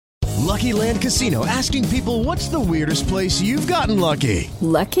Lucky Land Casino, asking people, what's the weirdest place you've gotten lucky?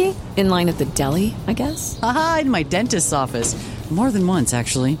 Lucky? In line at the deli, I guess? Aha, in my dentist's office. More than once,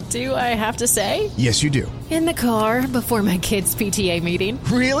 actually. Do I have to say? Yes, you do. In the car before my kids' PTA meeting.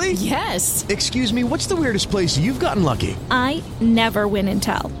 Really? Yes. Excuse me, what's the weirdest place you've gotten lucky? I never win and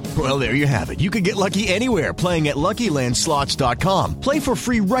tell. Well, there you have it. You can get lucky anywhere, playing at LuckyLandSlots.com. Play for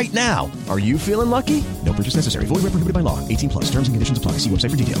free right now. Are you feeling lucky? No purchase necessary. Void where prohibited by law. 18+. Terms and conditions apply. See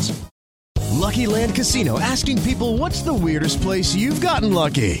website for details. Lucky Land Casino, asking people, what's the weirdest place you've gotten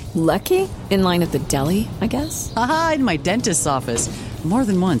lucky? Lucky? In line at the deli, I guess? Aha, in my dentist's office. More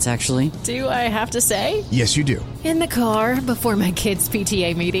than once, actually. Do I have to say? Yes, you do. In the car before my kids'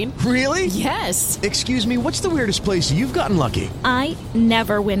 PTA meeting. Really? Yes. Excuse me, what's the weirdest place you've gotten lucky? I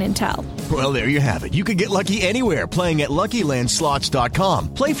never win and tell. Well, there you have it. You can get lucky anywhere, playing at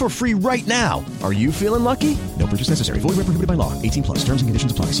LuckyLandSlots.com. Play for free right now. Are you feeling lucky? No purchase necessary. Void where prohibited by law. 18+. Terms and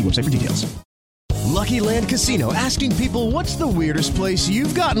conditions apply. See website for details. Lucky Land Casino, asking people, what's the weirdest place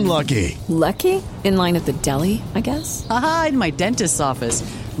you've gotten lucky? Lucky? In line at the deli, I guess? Aha, in my dentist's office.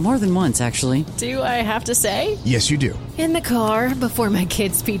 More than once, actually. Do I have to say? Yes, you do. In the car before my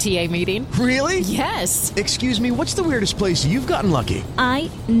kids' PTA meeting. Really? Yes. Excuse me, what's the weirdest place you've gotten lucky? I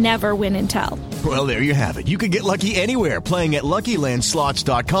never win and tell. Well, there you have it. You can get lucky anywhere, playing at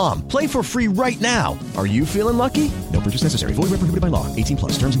LuckyLandSlots.com. Play for free right now. Are you feeling lucky? No purchase necessary. Void where prohibited by law. 18+.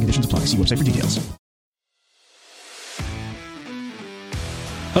 Terms and conditions apply. See website for details.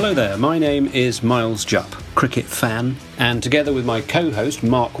 Hello there, my name is Miles Jupp, cricket fan, and together with my co-host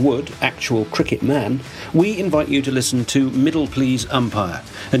Mark Wood, actual cricket man, we invite you to listen to Middle Please Umpire,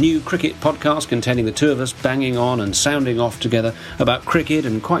 a new cricket podcast containing the two of us banging on and sounding off together about cricket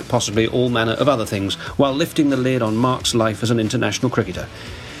and quite possibly all manner of other things, while lifting the lid on Mark's life as an international cricketer.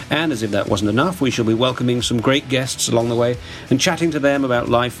 And as if that wasn't enough, we shall be welcoming some great guests along the way and chatting to them about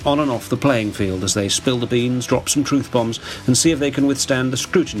life on and off the playing field as they spill the beans, drop some truth bombs, and see if they can withstand the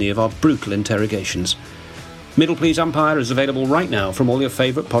scrutiny of our brutal interrogations. Middle Please Umpire is available right now from all your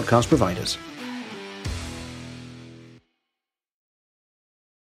favourite podcast providers.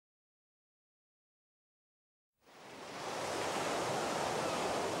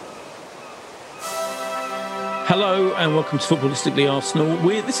 Hello and welcome to Footballistically Arsenal.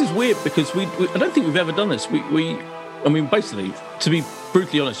 This is weird because I don't think we've ever done this. Basically, to be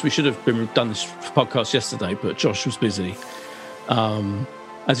brutally honest, we should have done this podcast yesterday, but Josh was busy,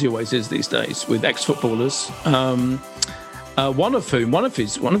 as he always is these days, with ex-footballers. One of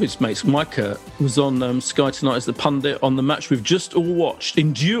his mates, Micah, was on Sky tonight as the pundit on the match we've just all watched.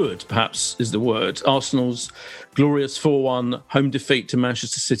 Endured, perhaps, is the word. Arsenal's glorious 4-1 home defeat to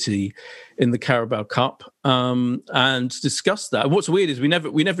Manchester City in the Carabao Cup, and discussed that. And what's weird is we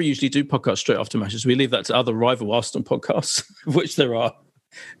never usually do podcasts straight after matches. We leave that to other rival Arsenal podcasts, of which there are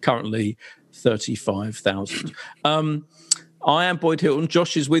currently 35,000. I am Boyd Hilton.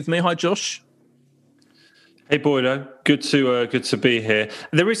 Josh is with me. Hi, Josh. Hey Boydo, good to be here.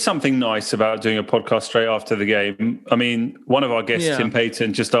 There is something nice about doing a podcast straight after the game. I mean, one of our guests, Tim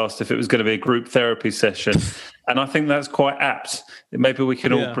Payton, just asked if it was going to be a group therapy session, and I think that's quite apt. Maybe we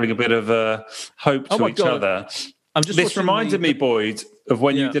can all bring a bit of hope to each other. This reminded me, Boyd, of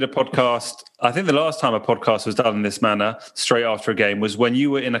when you did a podcast. I think the last time a podcast was done in this manner, straight after a game, was when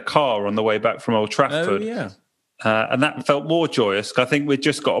you were in a car on the way back from Old Trafford. And that felt more joyous. I think we'd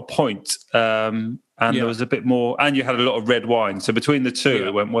just got a point. And there was a bit more, and you had a lot of red wine. So between the two,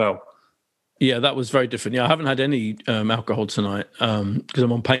 it went well. Yeah, that was very different. Yeah, I haven't had any alcohol tonight because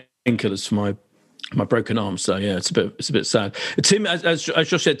I'm on painkillers for my broken arm. So yeah, it's a bit sad. Tim, as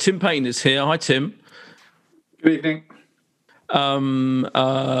Josh said, Tim Payne is here. Hi, Tim. Good evening. Who's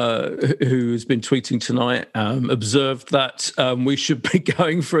been tweeting tonight, observed that we should be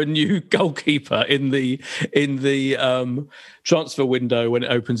going for a new goalkeeper in the transfer window when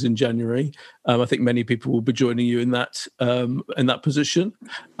it opens in January. I think many people will be joining you in that position.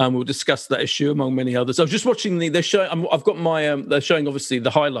 We'll discuss that issue among many others. I was just watching they're showing. I've got my. They're showing obviously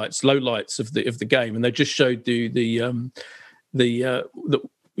the highlights, lowlights of the game, and they just showed the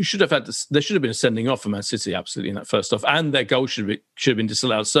we should have had this. There should have been a sending off for Man City, absolutely, in that first half, and their goal should have been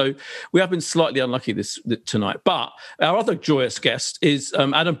disallowed. So we have been slightly unlucky tonight. But our other joyous guest is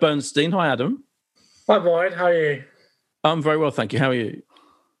Adam Bernstein. Hi, Adam. Hi, Boyd. How are you? I'm very well, thank you. How are you?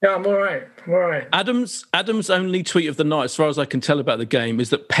 Yeah, I'm all right. Adam's only tweet of the night, as far as I can tell about the game,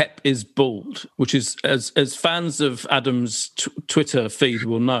 is that Pep is bald, which is, as fans of Adam's Twitter feed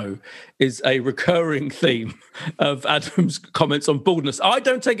will know, is a recurring theme of Adam's comments on baldness. I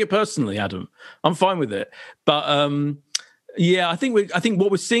don't take it personally, Adam. I'm fine with it. But Yeah, I think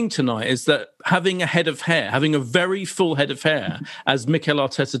what we're seeing tonight is that having a very full head of hair, as Mikel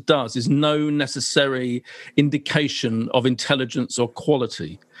Arteta does, is no necessary indication of intelligence or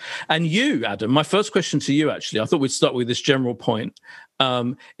quality. And you, Adam, my first question to you, actually, I thought we'd start with this general point,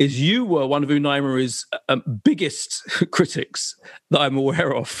 is you were one of Unai Emery's biggest critics that I'm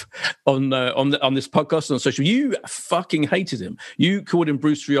aware of on this podcast and on social. You fucking hated him. You called him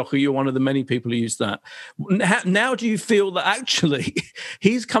Bruce Rioja. You're one of the many people who used that. Now do you feel that actually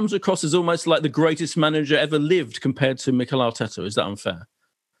he comes across as almost like the greatest manager ever lived compared to Mikel Arteta? Is that unfair?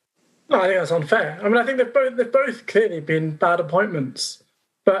 No, I think that's unfair. I mean, I think they've both clearly been bad appointments.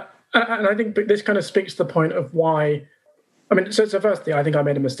 But and I think this kind of speaks to the point of why. I mean, so firstly, I think I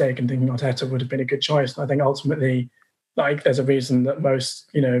made a mistake in thinking Arteta would have been a good choice. I think ultimately, like, there's a reason that most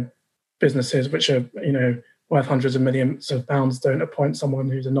businesses which are worth hundreds of millions of pounds don't appoint someone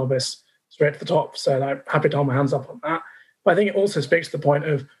who's a novice straight to the top. So I'm happy to hold my hands up on that. But I think it also speaks to the point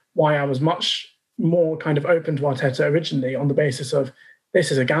of why I was much more kind of open to Arteta originally on the basis of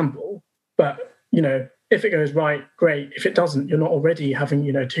this is a gamble, but if it goes right, great. If it doesn't, you're not already having,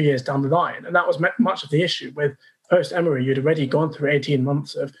 2 years down the line. And that was much of the issue with post-Emery. You'd already gone through 18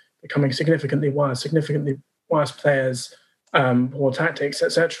 months of becoming significantly worse players, poor tactics,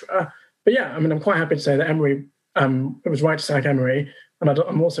 etc. But yeah, I mean, I'm quite happy to say that Emery, it was right to sack Emery. And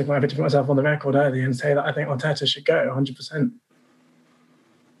I'm also quite happy to put myself on the record early and say that I think Arteta should go 100%.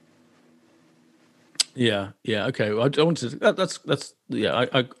 Yeah. Okay. I wanted to. That's. Yeah.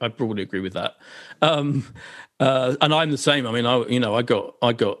 I broadly agree with that. And I'm the same. I mean, I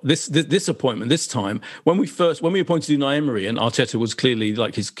got this appointment this time when we appointed Unai Emery, and Arteta was clearly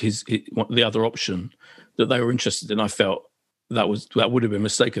like his the other option that they were interested in. I felt that would have been a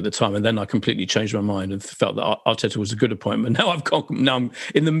mistake at the time, and then I completely changed my mind and felt that Arteta was a good appointment. Now I'm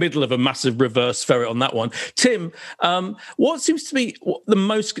in the middle of a massive reverse ferret on that one. Tim, what seems to be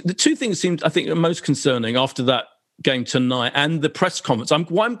the two things seemed, I think, are most concerning after that game tonight and the press conference.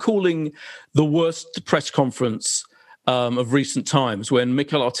 What I'm calling the worst press conference of recent times, when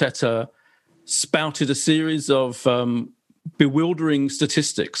Mikel Arteta spouted a series of bewildering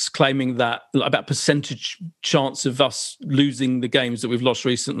statistics claiming that about percentage chance of us losing the games that we've lost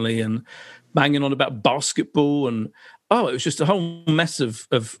recently, and banging on about basketball, and it was just a whole mess of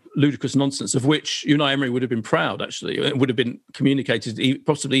ludicrous nonsense, of which Unai Emery would have been proud. Actually, it would have been communicated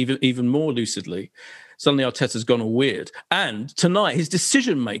possibly even more lucidly. Suddenly Arteta's gone all weird. And tonight, his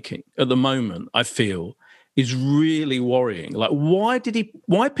decision making at the moment, I feel, is really worrying. Like, why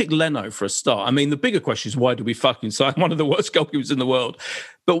pick Leno for a start? I mean, the bigger question is, why do we fucking sign one of the worst goalkeepers in the world?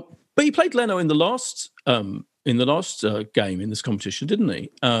 But he played Leno in the last game in this competition, didn't he?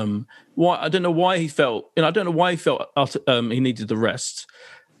 Why? I don't know why he felt. I don't know why he felt he needed the rest.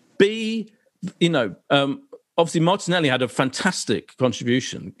 Obviously Martinelli had a fantastic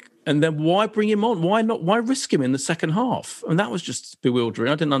contribution. And then why bring him on? Why risk him in the second half? And that was just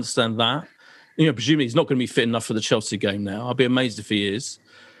bewildering. I didn't understand that. Presumably he's not going to be fit enough for the Chelsea game now. I'll be amazed if he is.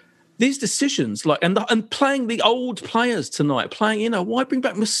 These decisions, and playing the old players tonight, why bring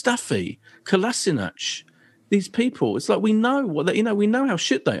back Mustafi, Kolasinac, these people? It's like we know we know how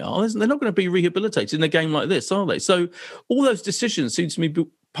shit they are. They're not going to be rehabilitated in a game like this, are they? So all those decisions seem to me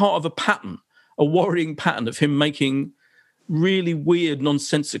part of a pattern, a worrying pattern of him making really weird,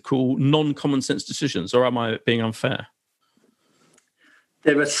 nonsensical, non-common sense decisions. Or am I being unfair?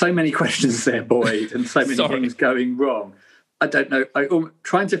 There are so many questions there, Boyd, and so many things going wrong. I don't know. I'm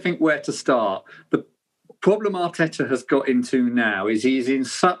trying to think where to start. The problem Arteta has got into now is he's in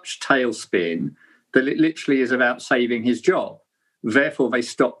such tailspin that it literally is about saving his job. Therefore, they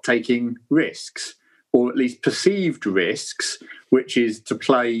stop taking risks, or at least perceived risks, which is to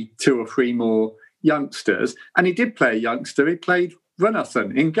play 2 or 3 more youngsters. And he did play a youngster. He played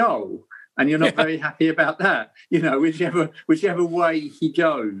Runathan in goal. And you're not very happy about that. Whichever way he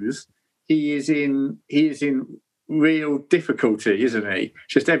goes, he is in real difficulty, isn't he?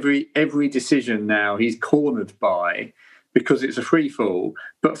 Just every decision now he's cornered by, because it's a free fall.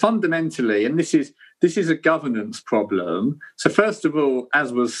 But fundamentally, and this is a governance problem. So first of all,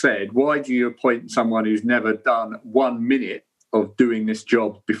 as was said, why do you appoint someone who's never done 1 minute of doing this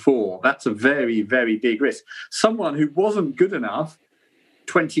job before? That's a very, very big risk. Someone who wasn't good enough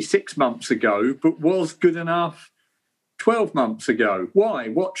 26 months ago, but was good enough 12 months ago. Why?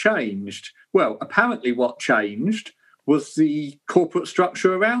 What changed? Well, apparently what changed was the corporate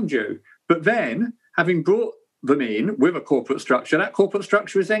structure around you. But then, having brought them in with a corporate structure, that corporate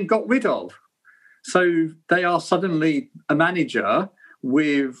structure is then got rid of. So they are suddenly a manager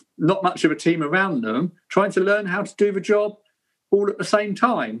with not much of a team around them, trying to learn how to do the job all at the same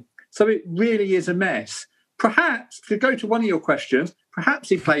time. So it really is a mess. perhaps, to go to one of your questions, perhaps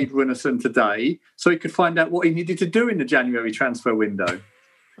he played Runnison today so he could find out what he needed to do in the January transfer window.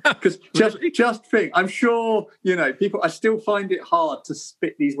 Because just think, I'm sure, people, I still find it hard to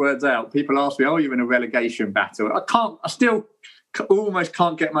spit these words out. People ask me, you're in a relegation battle. I still almost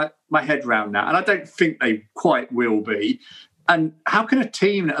can't get my head around that. And I don't think they quite will be. And how can a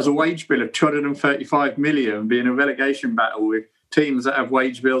team that has a wage bill of 235 million be in a relegation battle with teams that have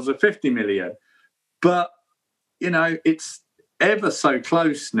wage bills of 50 million? But, it's ever so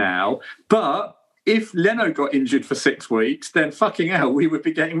close now. But if Leno got injured for 6 weeks, then fucking hell, we would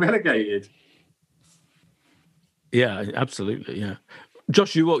be getting relegated. Yeah, absolutely. Yeah,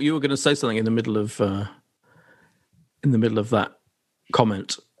 Josh, you were going to say something in the middle of that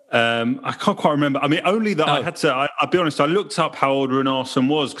comment. I can't quite remember. I mean, only that I had to. I'll be honest. I looked up how old Runarsson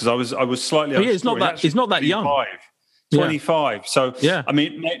was because I was slightly. Yeah, he's not that young. 25. So, yeah. I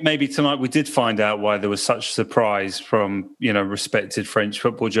mean, maybe tonight we did find out why there was such surprise from, respected French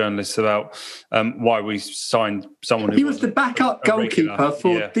football journalists about why we signed someone. He was the backup goalkeeper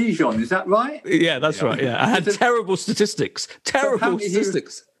for Dijon, is that right? Yeah, that's right. Yeah, I had terrible statistics.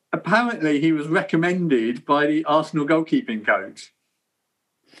 Apparently, he was recommended by the Arsenal goalkeeping coach.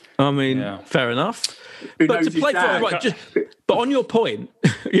 I mean, fair enough. But to play but on your point,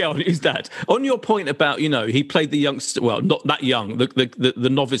 his dad. On your point about he played the youngster. Well, not that young, the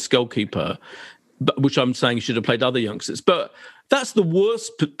novice goalkeeper, which I'm saying should have played other youngsters. But that's the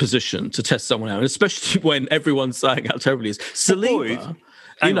worst position to test someone out, and especially when everyone's saying how terrible he is. Saliba.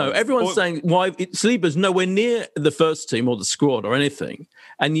 Everyone's saying why Saliba's nowhere near the first team or the squad or anything,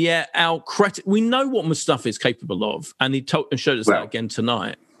 and yet we know what Mustafa is capable of, and he showed us that again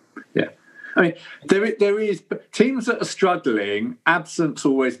tonight. Yeah, I mean, there is teams that are struggling. Absence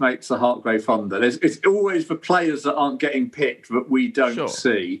always makes the heart grow fonder. It's always the players that aren't getting picked that we don't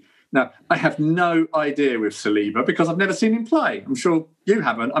see. Now, I have no idea with Saliba because I've never seen him play. I'm sure you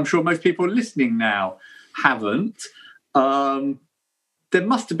haven't. I'm sure most people listening now haven't. There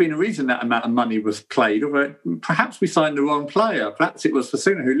must have been a reason that amount of money was played, or perhaps we signed the wrong player. Perhaps it was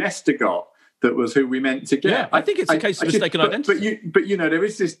Fasuna who Leicester got. That was who we meant to get. Yeah, I think it's a case of mistaken identity. But there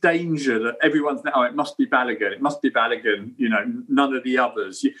is this danger that everyone's now, it must be Balogun. It must be Balogun. None of the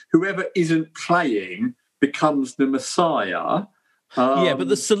others. Whoever isn't playing becomes the Messiah. But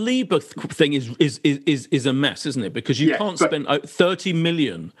the Saliba thing is a mess, isn't it? Because you can't spend 30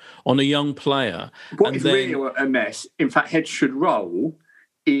 million on a young player. What is really a mess, in fact, heads should roll,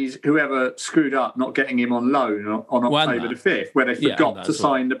 is whoever screwed up not getting him on loan on October the 5th, where they forgot to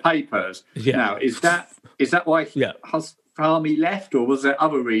sign the papers. Yeah. Now, is that why Fahmy left, or was there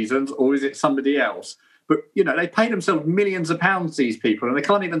other reasons, or is it somebody else? But, they pay themselves millions of pounds, these people, and they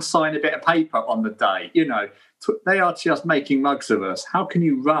can't even sign a bit of paper on the day. They are just making mugs of us. How can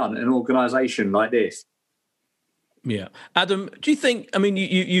you run an organisation like this? Yeah. Adam, do you think, I mean,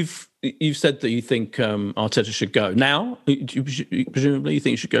 you've said that you think Arteta should go now. Presumably, you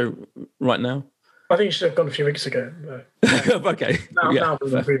think he should go right now? I think he should have gone a few weeks ago. Okay. Now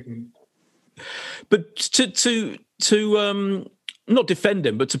but to not defend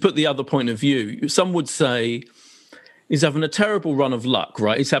him, but to put the other point of view, some would say he's having a terrible run of luck,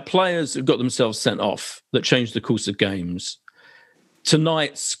 right? He's had players who've got themselves sent off that changed the course of games.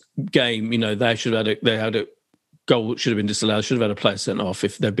 Tonight's game, they had a goal should have been disallowed, should have had a player sent off.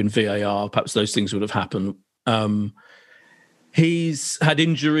 If there'd been VAR, perhaps those things would have happened. He's had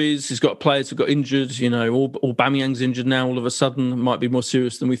injuries. He's got players who got injured. Aubameyang's injured now. All of a sudden, might be more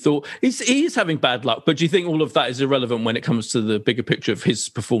serious than we thought. He is having bad luck. But do you think all of that is irrelevant when it comes to the bigger picture of his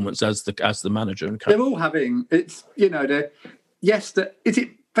performance as the manager and coach? They're all having they're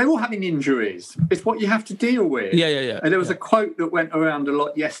all having injuries. It's what you have to deal with. Yeah. And there was a quote that went around a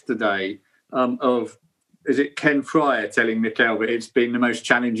lot yesterday of. Is it Ken Fryer telling Mikel that it's been the most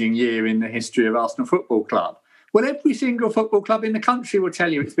challenging year in the history of Arsenal Football Club? Well, every single football club in the country will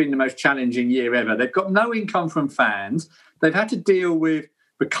tell you it's been the most challenging year ever. They've got no income from fans. They've had to deal with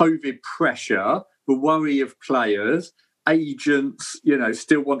the COVID pressure, the worry of players, agents,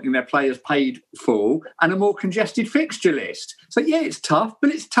 still wanting their players paid full, and a more congested fixture list. So, it's tough,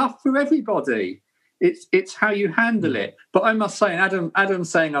 but it's tough for everybody. It's how you handle it. But I must say, and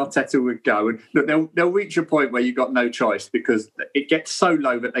Adam's saying Arteta would go, and look, they'll reach a point where you've got no choice because it gets so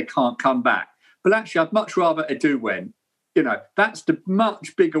low that they can't come back. But actually, I'd much rather Edu went. That's the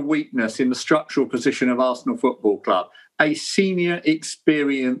much bigger weakness in the structural position of Arsenal Football Club. A senior,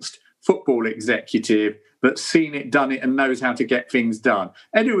 experienced football executive that's seen it, done it, and knows how to get things done.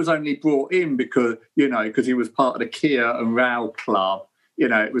 Edu was only brought in because he was part of the Kia and Raul club.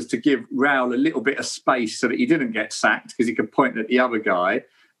 It was to give Raul a little bit of space so that he didn't get sacked because he could point at the other guy.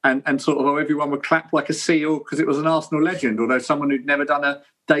 and sort of everyone would clap like a seal because it was an Arsenal legend, although someone who'd never done a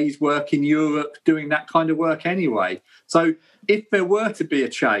day's work in Europe doing that kind of work anyway. So if there were to be a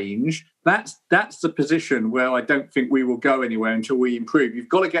change, that's the position where I don't think we will go anywhere until we improve. You've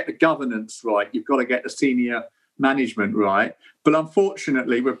got to get the governance right. You've got to get the senior management right. But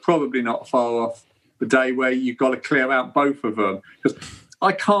unfortunately, we're probably not far off the day where you've got to clear out both of them. Because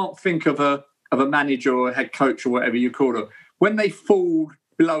I can't think of a manager or a head coach or whatever you call them, when they fall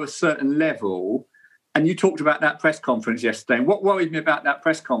below a certain level. And you talked about that press conference yesterday. And what worried me about that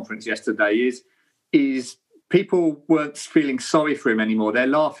press conference yesterday is people weren't feeling sorry for him anymore. They're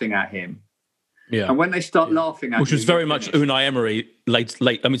laughing at him. Yeah. And when they start laughing at him... Which was very much Unai Emery late.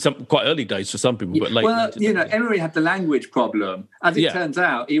 I mean, some quite early days for some people, but late. Well, Emery had the language problem. As it turns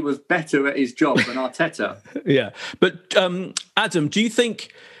out, he was better at his job than Arteta. Yeah. But, Adam, do you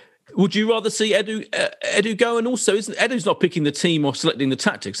think... Would you rather see Edu go? And also, Edu's not picking the team or selecting the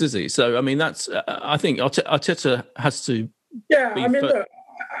tactics, is he? So, I mean, that's... I think Arteta has to... Yeah, I mean, look,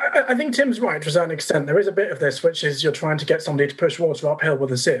 I think Tim's right to a certain extent. There is a bit of this, which is you're trying to get somebody to push water uphill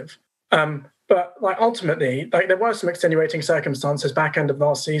with a sieve. But ultimately, there were some extenuating circumstances back end of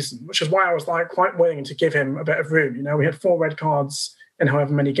last season, which is why I was quite willing to give him a bit of room. We had 4 red cards in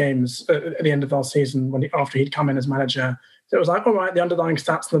however many games at the end of last season after he'd come in as manager. So it was all right, the underlying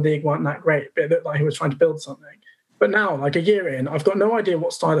stats in the league weren't that great, but it looked like he was trying to build something. But now, a year in, I've got no idea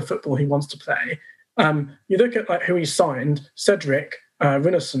what style of football he wants to play. You look at who he signed, Cedric,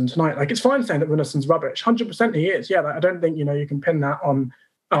 Runarsson tonight. It's fine saying that Runarsson's rubbish. 100% he is. Yeah, I don't think, you can pin that on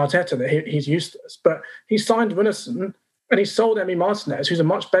Arteta that he's useless. But he signed Runarsson and he sold Emi Martinez, who's a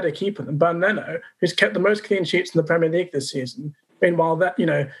much better keeper than Bernd Leno, who's kept the most clean sheets in the Premier League this season. Meanwhile,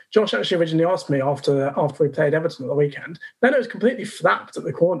 Josh actually originally asked me after we played Everton at the weekend. Leno's completely flapped at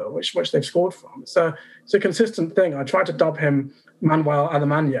the corner, which they've scored from. So it's a consistent thing. I tried to dub him Manuel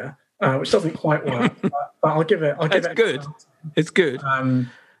Alemania, which doesn't quite work, but I'll give it. It's good. It's good.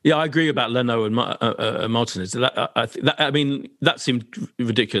 Yeah, I agree about Leno and Martinez. That seemed a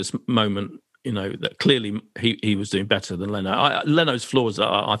ridiculous moment. That clearly he was doing better than Leno. Leno's flaws,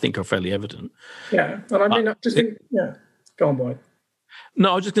 I think, are fairly evident. Yeah, and I just think, go on, boy.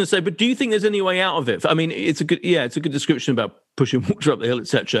 No, I was just going to say, but do you think there's any way out of it? I mean, it's a good description about pushing water up the hill,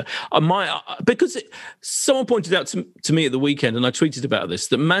 etc. Because someone pointed out to me at the weekend, and I tweeted about this,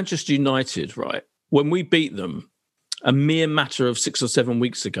 that Manchester United, right, when we beat them a mere matter of 6 or 7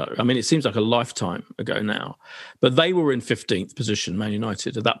 weeks ago, I mean, it seems like a lifetime ago now, but they were in 15th position, Man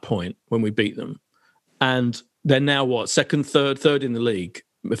United, at that point when we beat them. And they're now, second, third in the league,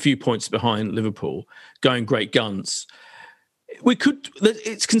 a few points behind Liverpool, going great guns.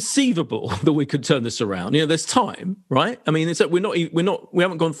 It's conceivable that we could turn this around. There's time, right? I mean, we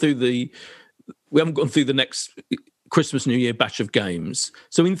haven't gone through the next Christmas, New Year batch of games.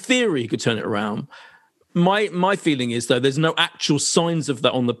 So in theory, you could turn it around. My feeling is, though, there's no actual signs of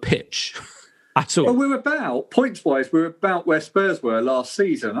that on the pitch at all. Well, points-wise, we're about where Spurs were last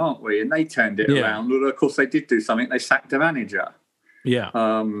season, aren't we? And they turned it around. Well, of course, they did do something. They sacked a manager. Yeah.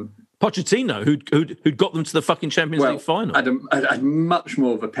 Pochettino, who'd got them to the fucking Champions League final. Had much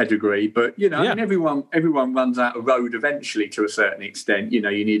more of a pedigree, but I mean, everyone runs out of road eventually to a certain extent.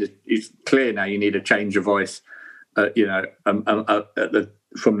 It's clear now you need a change of voice.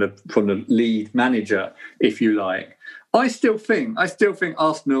 From the lead manager, if you like. I still think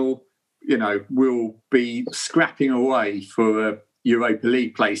Arsenal, will be scrapping away for a Europa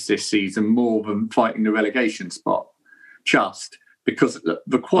League place this season more than fighting the relegation spot. Just because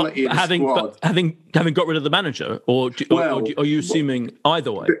the quality of the squad... Having got rid of the manager, or are you assuming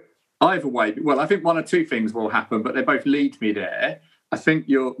either way? Either way. Well, I think one or two things will happen, but they both lead me there. I think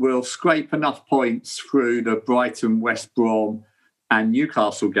we'll scrape enough points through the Brighton, West Brom and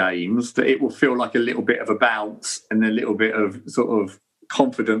Newcastle games that it will feel like a little bit of a bounce and a little bit of sort of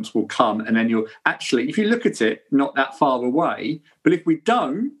confidence will come. And then you'll actually, if you look at it, not that far away. But if we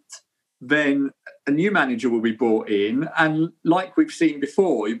don't, then a new manager will be brought in. And like we've seen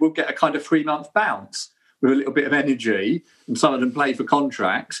before, we'll get a kind of 3-month bounce with a little bit of energy, and some of them play for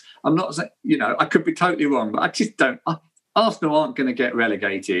contracts. I'm not saying, I could be totally wrong, but I just don't. Arsenal aren't going to get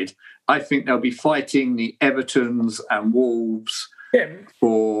relegated. I think they'll be fighting the Evertons and Wolves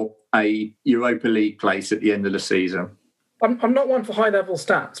for a Europa League place at the end of the season. I'm not one for high-level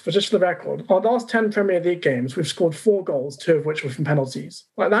stats, but just for the record, our last 10 Premier League games, we've scored 4 goals, 2 of which were from penalties.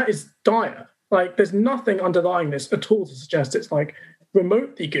 That is dire. There's nothing underlying this at all to suggest it's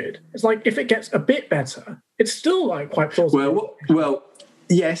remotely good. It's if it gets a bit better, it's still quite plausible. Well,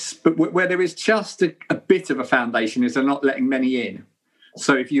 yes, but where there is just a bit of a foundation is they're not letting many in.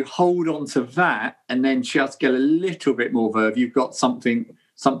 So if you hold on to that and then just get a little bit more verve, you've got something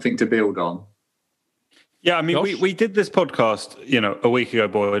something to build on. Yeah, I mean, we did this podcast, a week ago,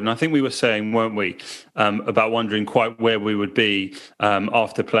 Boyd, and I think we were saying, weren't we, about wondering quite where we would be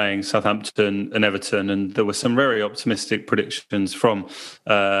after playing Southampton and Everton, and there were some very optimistic predictions from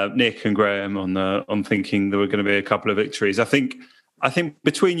Nick and Graham on thinking there were going to be a couple of victories. I think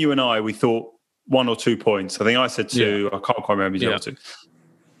between you and I, we thought 1 or 2 points. I think I said 2. I can't quite remember the other 2.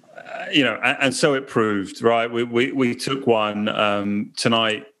 And so it proved, right? We took one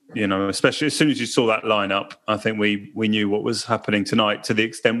tonight. Especially as soon as you saw that lineup, I think we knew what was happening tonight, to the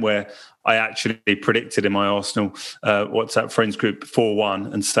extent where I actually predicted in my Arsenal WhatsApp friends group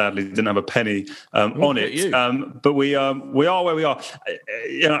 4-1, and sadly didn't have a penny on it. But we are where we are.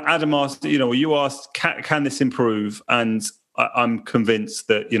 Adam asked, you asked, can this improve? And I'm convinced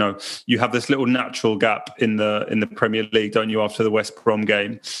that you have this little natural gap in the Premier League, don't you, after the West Brom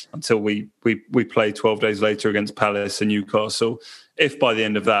game, until we play 12 days later against Palace and Newcastle. If by the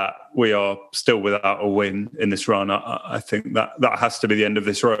end of that we are still without a win in this run, I think that has to be the end of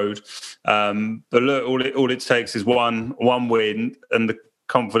this road. But look, all it takes is one win, and the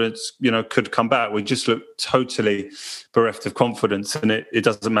confidence, could come back. We just look totally bereft of confidence, and it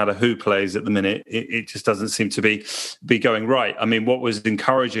doesn't matter who plays at the minute. It just doesn't seem to be going right. I mean, what was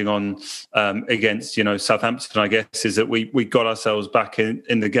encouraging on against Southampton, I guess, is that we got ourselves back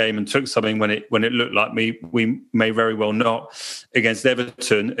in the game and took something when it looked like we may very well not. Against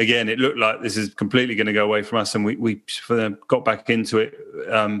Everton, again, it looked like this is completely going to go away from us, and we got back into it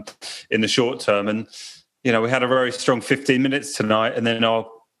in the short term. And we had a very strong 15 minutes tonight, and then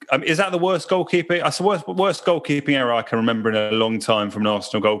is that the worst goalkeeping? That's the worst goalkeeping error I can remember in a long time from an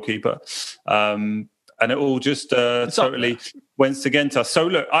Arsenal goalkeeper. And it all just totally went against us. So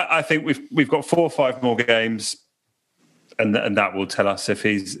look, I think we've got 4 or 5 more games, and that will tell us if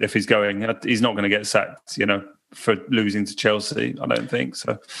he's going. He's not going to get sacked, for losing to Chelsea, I don't think.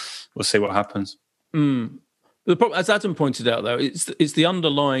 So we'll see what happens. The problem, as Adam pointed out, though, it's the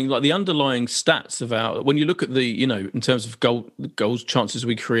underlying stats of when you look at the in terms of goals, chances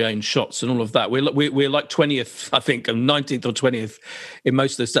we create, and shots, and all of that. We're like 20th, I think, and 19th or 20th in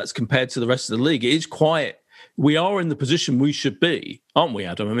most of the stats compared to the rest of the league. It is quite. We are in the position we should be, aren't we,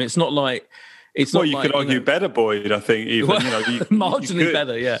 Adam? I mean, it's not like it's not. Well, you could argue better, Boyd. I think even marginally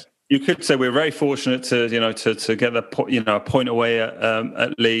better, yeah. You could say we're very fortunate to get a point away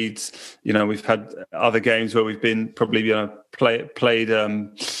at Leeds. We've had other games where we've been probably played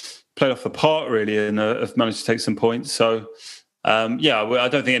off the park really, and have managed to take some points. So I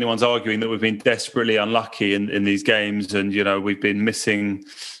don't think anyone's arguing that we've been desperately unlucky in these games, and we've been missing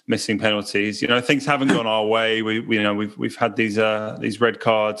penalties. Things haven't gone our way. We've had these red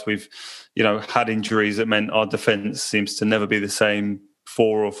cards. We've had injuries that meant our defence seems to never be the same.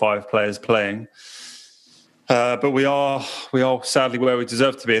 4 or 5 players playing, but we are sadly where we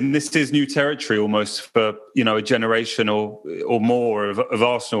deserve to be, and this is new territory almost for a generation or more of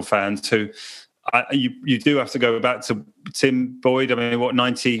Arsenal fans who you do have to go back to Tim Boyd. I mean,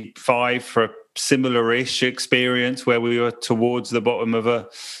 95 for a similar-ish experience where we were towards the bottom of a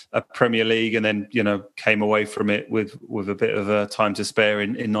Premier League, and then came away from it with a bit of time to spare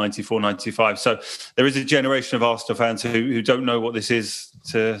in 94, 95. So there is a generation of Arsenal fans who don't know what this is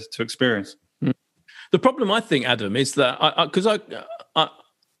to experience. The problem, I think, Adam, is that I'm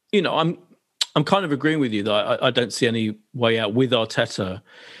kind of agreeing with you that I don't see any way out with Arteta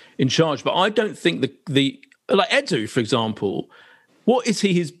in charge, but I don't think the like Edu, for example. What is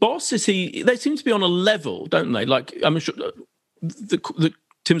he? His boss? Is he? They seem to be on a level, don't they? Like, I'm sure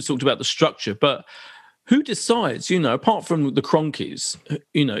Tim's talked about the structure, but who decides? Apart from the Cronkies,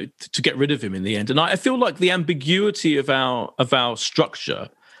 to get rid of him in the end. And I feel like the ambiguity of our structure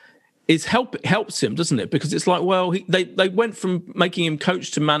helps him, doesn't it? Because it's like, well, they went from making him coach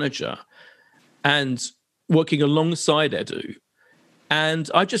to manager, and working alongside Edu.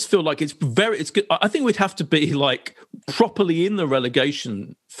 And I just feel like it's good. I think we'd have to be like properly in the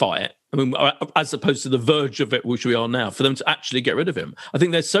relegation fight. I mean, as opposed to the verge of it, which we are now, for them to actually get rid of him. I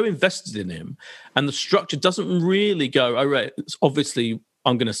think they're so invested in him, and the structure doesn't really go. Oh, right, obviously,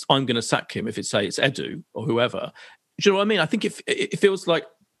 I'm gonna sack him if it's Edu or whoever. Do you know what I mean? I think it feels like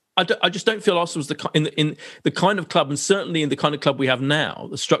I just don't feel Arsenal's in the kind of club, and certainly in the kind of club we have now,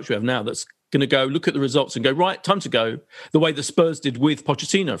 the structure we have now, that's going to go look at the results and go, right, time to go, the way the Spurs did with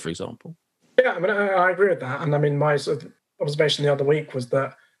Pochettino, for example. Yeah, I mean, I agree with that. And I mean, my sort of observation the other week was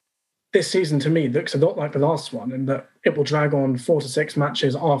that this season to me looks a lot like the last one, in that it will drag on 4 to 6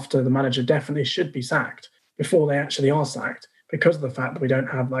 matches after the manager definitely should be sacked before they actually are sacked, because of the fact that we don't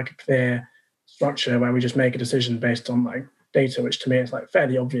have like a clear structure where we just make a decision based on like data, which to me is like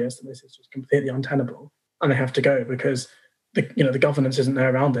fairly obvious that this is just completely untenable and they have to go, because the governance isn't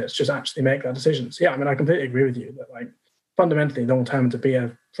there around it. It's just actually make that decision. So yeah, I mean, I completely agree with you that like fundamentally long term to be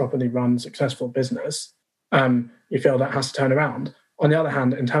a properly run successful business, you feel that has to turn around. On the other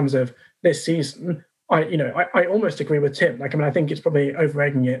hand, in terms of this season, I almost agree with Tim. Like, I mean, I think it's probably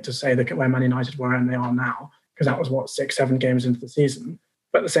over-egging it to say look at where Man United were and they are now, because that was 6-7 games into the season.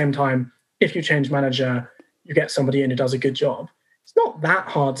 But at the same time, if you change manager, you get somebody in who does a good job. It's not that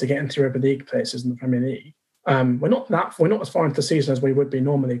hard to get into Europa League places in the Premier League. We're not as far into the season as we would be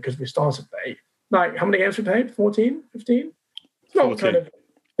normally because we started late. Like, how many games we played? 14, 15? It's not 14.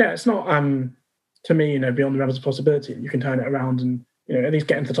 It's not to me, beyond the realms of possibility. You can turn it around and at least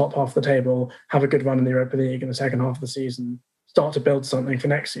get into the top half of the table, have a good run in the Europa League in the second half of the season, start to build something for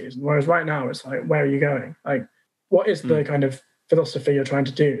next season. Whereas right now, it's like, where are you going? Like, what is the kind of philosophy you're trying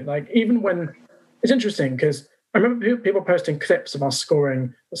to do? Like, even when it's interesting, because I remember people posting clips of us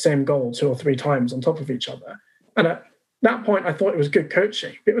scoring the same goal 2 or 3 times on top of each other. And at that point, I thought it was good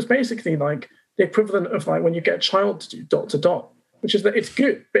coaching. It was basically like the equivalent of like when you get a child to do dot to dot, which is that it's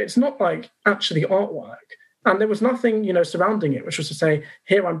good, but it's not like actually artwork. And there was nothing, surrounding it, which was to say,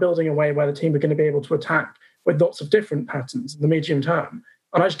 here I'm building a way where the team are going to be able to attack with lots of different patterns in the medium term.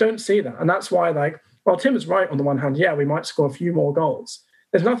 And I just don't see that. And that's why, while Tim is right on the one hand, yeah, we might score a few more goals.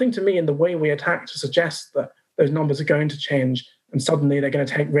 There's nothing to me in the way we attack to suggest that those numbers are going to change and suddenly they're going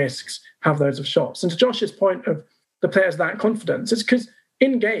to take risks, have loads of shots. And to Josh's point of the players that confidence, it's because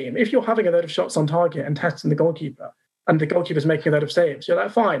in game, if you're having a load of shots on target and testing the goalkeeper, and the goalkeeper's making a lot of saves, you're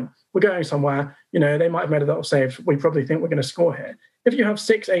like, fine, we're going somewhere. They might have made a lot of saves. We probably think we're going to score here. If you have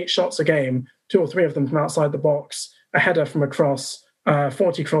 6-8 shots a game, 2 or 3 of them from outside the box, a header from a cross,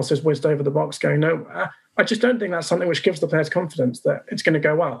 40 crosses whizzed over the box going nowhere, I just don't think that's something which gives the players confidence that it's going to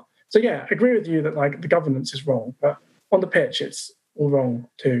go well. So yeah, I agree with you that the governance is wrong, but on the pitch, it's all wrong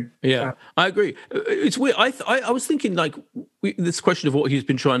too. Yeah, I agree. It's weird. I was thinking this question of what he's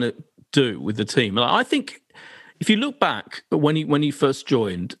been trying to do with the team. I think, if you look back when he first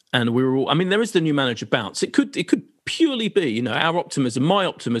joined, and we were all, I mean, there is the new manager bounce. It could purely be, our optimism, my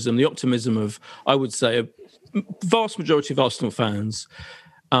optimism, the optimism of, I would say, a vast majority of Arsenal fans,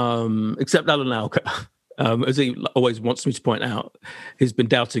 except Alan Alka, as he always wants me to point out. He's been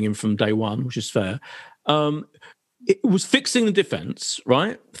doubting him from day one, which is fair. It was fixing the defence,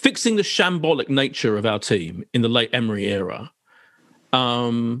 right? Fixing the shambolic nature of our team in the late Emery era.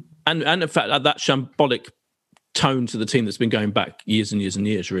 And in fact, that shambolic tone to the team that's been going back years and years and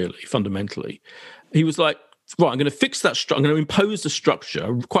years, really, fundamentally. He was like, right, I'm going to fix that structure. I'm going to impose the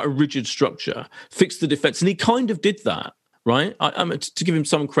structure, quite a rigid structure, fix the defence. And he kind of did that, right? To give him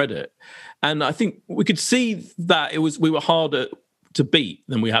some credit. And I think we could see that we were harder to beat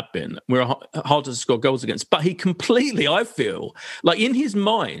than we had been. We were harder to score goals against. But he completely, I feel, like in his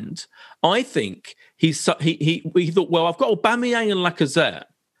mind, I think he thought, well, I've got Aubameyang and Lacazette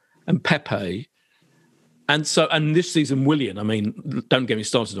and Pepe, and this season, Willian. I mean, don't get me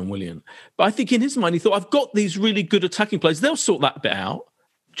started on Willian. But I think in his mind, he thought, I've got these really good attacking players. They'll sort that bit out.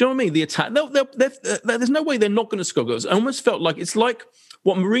 Do you know what I mean? The attack. There's no way they're not going to score goals. I almost felt like it's like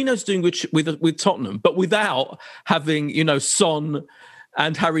what Mourinho's doing with Tottenham, but without having, Son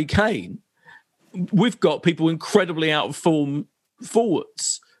and Harry Kane. We've got people incredibly out of form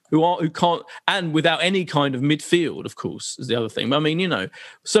forwards who can't, and without any kind of midfield, of course, is the other thing. I mean,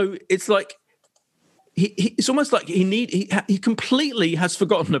 so it's like, it's almost like he completely has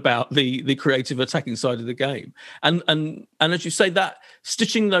forgotten about the creative attacking side of the game, and as you say, that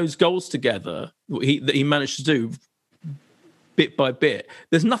stitching those goals together that he managed to do bit by bit.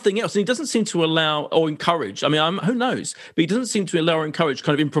 There's nothing else, and he doesn't seem to allow or encourage. I mean, who knows? But he doesn't seem to allow or encourage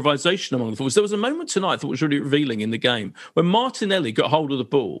kind of improvisation among the forwards. There was a moment tonight I thought was really revealing in the game when Martinelli got hold of the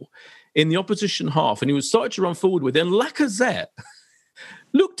ball in the opposition half, and he was starting to run forward with it, and Lacazette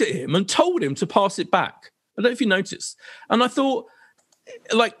looked at him and told him to pass it back. I don't know if you noticed. And I thought,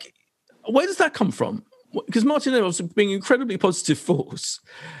 where does that come from? Because Martinelli was being an incredibly positive force.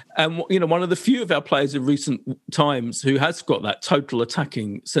 And, one of the few of our players in recent times who has got that total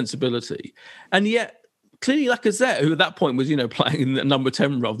attacking sensibility. And yet, clearly Lacazette, who at that point was, playing in the number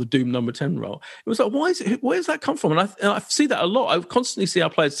 10 role, the doomed number 10 role, it was like, where does that come from? And I see that a lot. I constantly see our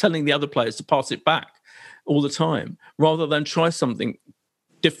players telling the other players to pass it back all the time, rather than try something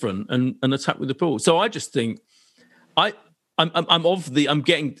different and attack with the ball. So I just think I'm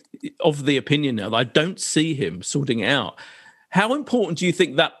getting of the opinion now that I don't see him sorting it out. How important do you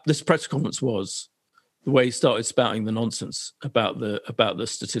think that this press conference was, the way he started spouting the nonsense about the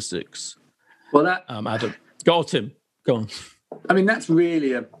statistics? Well, Adam, go on, Tim. Go on. I mean, that's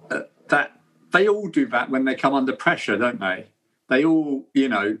really that they all do that when they come under pressure, don't they? They all,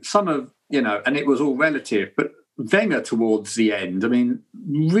 some of, and it was all relative, but Wenger towards the end. I mean,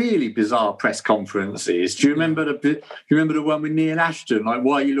 really bizarre press conferences. Do you remember the one with Neil Ashton? Like,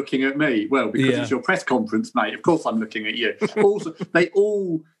 why are you looking at me? Well, because it's your press conference, mate. Of course I'm looking at you. Also, they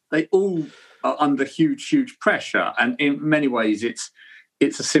all are under huge pressure, and in many ways it's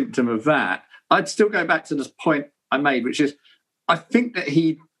a symptom of that. I'd still go back to this point I made, which is I think that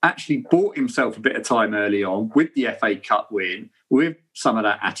he actually bought himself a bit of time early on with the FA Cup win, with some of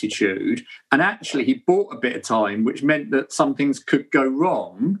that attitude, and actually he bought a bit of time, which meant that some things could go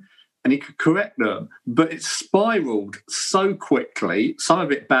wrong and he could correct them. But it spiralled so quickly, some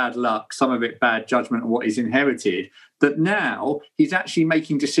of it bad luck, some of it bad judgment of what he's inherited, that now he's actually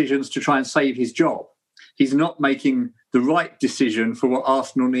making decisions to try and save his job. He's not making the right decision for what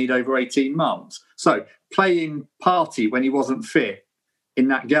Arsenal need over 18 months. So playing Partey when he wasn't fit in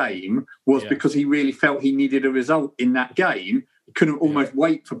that game was because he really felt he needed a result in that game. He couldn't almost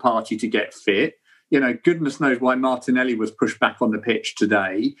wait for Partey to get fit. You know, goodness knows why Martinelli was pushed back on the pitch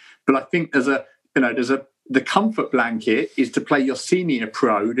today. But I think the comfort blanket is to play your senior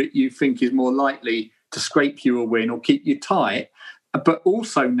pro that you think is more likely to scrape you a win or keep you tight. But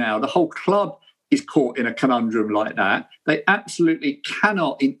also now the whole club is caught in a conundrum like that. They absolutely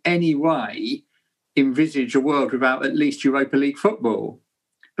cannot in any way envisage a world without at least Europa League football.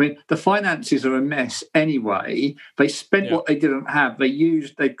 I mean, the finances are a mess anyway. They spent what they didn't have.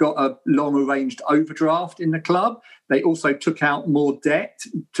 They've got a long-arranged overdraft in the club. They also took out more debt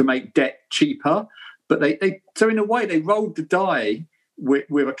to make debt cheaper. But so in a way, they rolled the die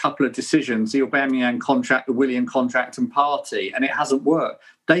with a couple of decisions, the Aubameyang contract, the Willian contract and Partey, and it hasn't worked.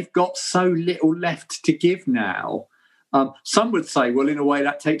 They've got so little left to give now. Some would say, well, in a way,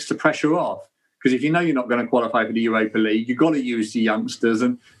 that takes the pressure off. Because if you know you're not going to qualify for the Europa League, you've got to use the youngsters,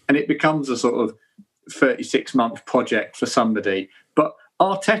 and it becomes a sort of 36-month project for somebody. But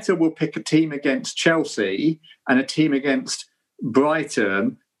Arteta will pick a team against Chelsea and a team against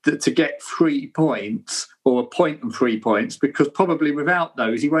Brighton to get 3 points or a point and 3 points, because probably without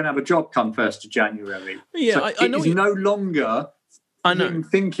those, he won't have a job come 1st of January. Yeah, so I know. It's no longer him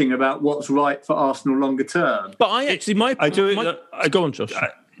thinking about what's right for Arsenal longer term. But go on, Josh.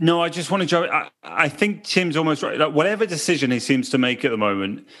 No, I just want to joke. I think Tim's almost right. Like, whatever decision he seems to make at the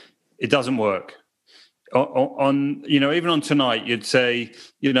moment, it doesn't work. On even on tonight, you'd say,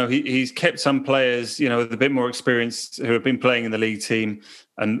 he's kept some players, with a bit more experience who have been playing in the league team,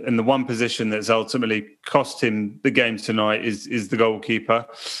 and the one position that's ultimately cost him the game tonight is the goalkeeper.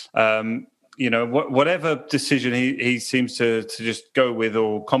 Whatever decision he seems to just go with,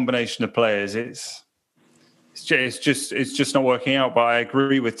 or combination of players, it's just not working out. But I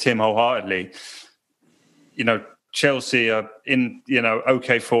agree with Tim wholeheartedly. Chelsea are in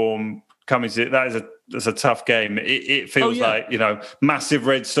okay form coming to that's a tough game. It feels like massive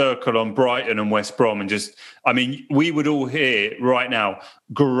red circle on Brighton and West Brom, and we would all here right now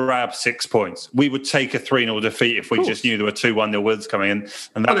grab 6 points. We would take a 3-0 defeat if we just knew there were 2-1 wins coming in.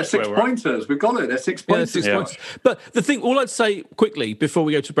 And that's they're 6 pointers. We've got it. They're 6 points. Points. But the thing, all I'd say quickly before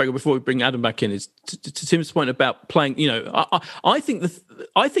we go to break, or before we bring Adam back in, is to Tim's point about playing. I think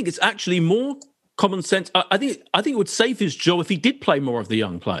it's actually more common sense. I think it would save his job if he did play more of the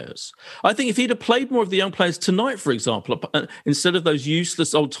young players. I think if he'd have played more of the young players tonight, for example, instead of those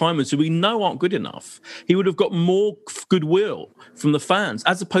useless old timers who we know aren't good enough, he would have got more goodwill from the fans,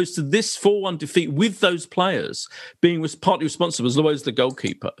 as opposed to this 4-1 defeat with those players being partly responsible, as well as the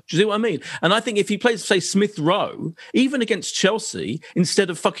goalkeeper. Do you see what I mean? And I think if he plays, say, Smith Rowe, even against Chelsea, instead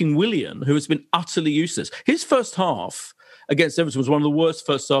of fucking Willian, who has been utterly useless, his first half against Everton was one of the worst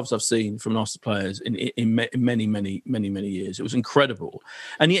first halves I've seen from Arsenal players in many years. It was incredible.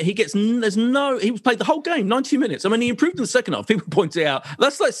 And yet he was played the whole game, 90 minutes. I mean, he improved in the second half. People pointed out,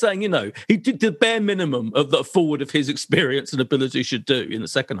 that's like saying, he did the bare minimum of the forward of his experience and ability should do in the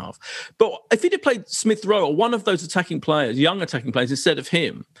second half. But if he'd have played Smith Rowe or one of those young attacking players instead of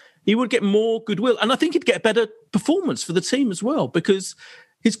him, he would get more goodwill. And I think he'd get a better performance for the team as well, because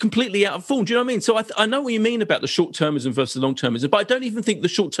he's completely out of form. Do you know what I mean? So I know what you mean about the short-termism versus long-termism, but I don't even think the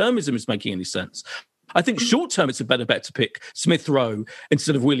short-termism is making any sense. I think short-term it's a better bet to pick Smith Rowe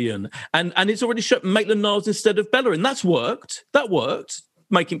instead of Willian. And it's already shown Maitland-Niles instead of Bellerin. That worked.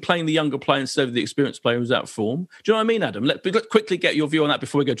 Playing the younger player instead of the experienced player who's out of form. Do you know what I mean, Adam? Let's quickly get your view on that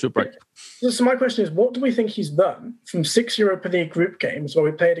before we go to a break. So my question is, what do we think he's done from 6 Europa League group games where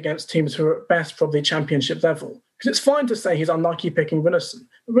we played against teams who are at best probably championship level? Because it's fine to say he's unlucky picking Runnison.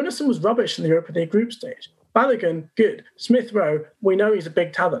 But Runnison was rubbish in the Europa League group stage. Balogun, good. Smith Rowe, we know he's a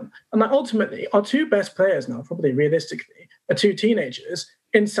big talent. And ultimately, our 2 best players now, probably realistically, are 2 teenagers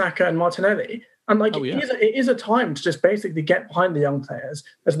in Saka and Martinelli. And like it is a time to just basically get behind the young players.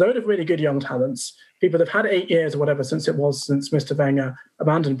 There's a load of really good young talents. People have had 8 years or whatever since Mr. Wenger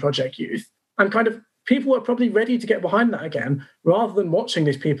abandoned Project Youth. And kind of people are probably ready to get behind that again, rather than watching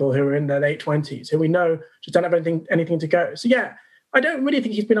these people who are in their late 20s, who we know just don't have anything to go. So yeah, I don't really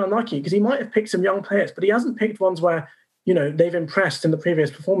think he's been unlucky, because he might have picked some young players, but he hasn't picked ones where, they've impressed in the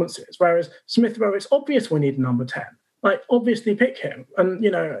previous performances. Whereas Smith Rowe, it's obvious we need a number 10. Like, obviously pick him. And,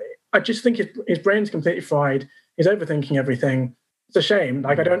 I just think his brain's completely fried. He's overthinking everything. It's a shame.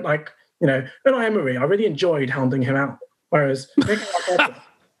 Like, I don't like, Unai Emery, I really enjoyed hounding him out. Whereas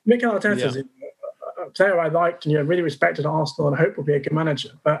Mikel Arteta's a player I liked and really respected at Arsenal and I hope will be a good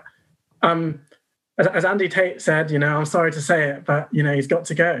manager. But as Andy Tate said, I'm sorry to say it, but, he's got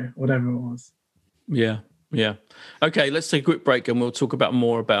to go, whatever it was. Yeah. Okay, let's take a quick break and we'll talk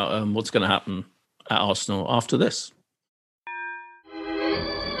more about what's going to happen at Arsenal after this.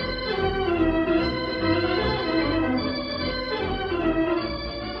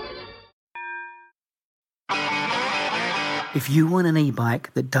 If you want an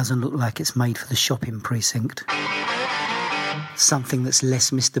e-bike that doesn't look like it's made for the shopping precinct, something that's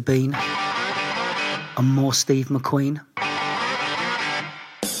less Mr. Bean and more Steve McQueen,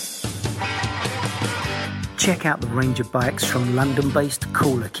 check out the range of bikes from London-based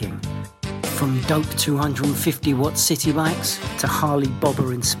Cooler King. From dope 250-watt city bikes to Harley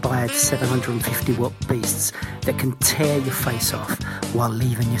Bobber-inspired 750-watt beasts that can tear your face off while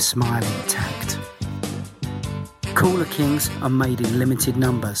leaving your smile intact. Cooler Kings are made in limited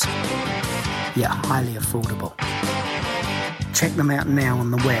numbers, yet highly affordable. Check them out now on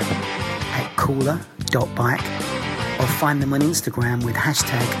the web at cooler.bike or find them on Instagram with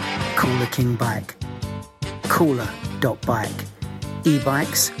hashtag CoolerKingBike. Cooler.bike.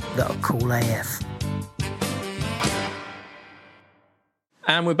 E-bikes that are cool AF.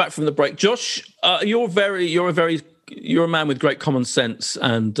 And we're back from the break. Josh, you're a man with great common sense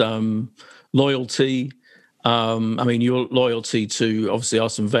and loyalty. Your loyalty to obviously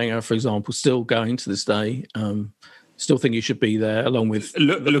Arsene Wenger, for example, still going to this day. Still think you should be there, along with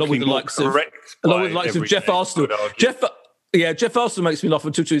the likes of Jeff Arsenal. Jeff Arsenal makes me laugh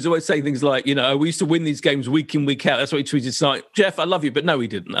on Twitter. He's always saying things like, we used to win these games week in, week out. That's what he tweeted tonight. Jeff, I love you, but no, we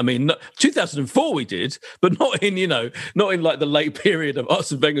didn't. 2004 we did, but not in like the late period of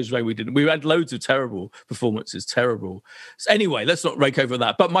Arsene Wenger's reign. We didn't. We had loads of terrible performances, terrible. So anyway, let's not rake over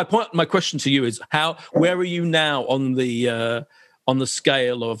that. But my question to you is, where are you now on the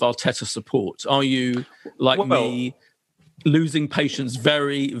scale of Arteta support? Are you like me, losing patience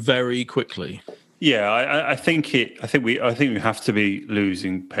very, very quickly? Yeah, I think we have to be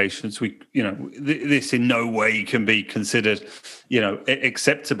losing patience. This in no way can be considered,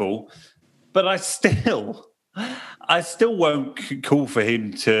 acceptable. But I still won't call for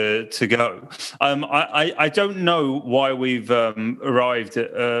him to go. I don't know why we've arrived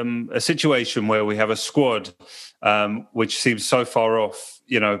at a situation where we have a squad which seems so far off,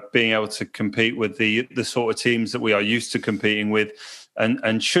 being able to compete with the sort of teams that we are used to competing with.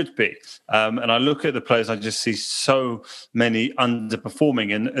 And should be. And I look at the players, I just see so many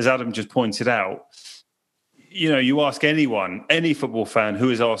underperforming. And as Adam just pointed out, you ask any football fan,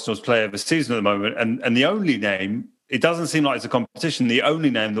 who is Arsenal's player of the season at the moment, and the only name, it doesn't seem like it's a competition, the only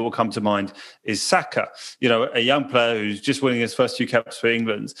name that will come to mind is Saka, a young player who's just winning his first 2 caps for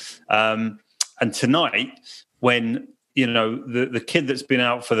England. And tonight, when, the kid that's been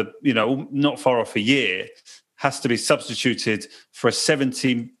out for not far off a year, has to be substituted for a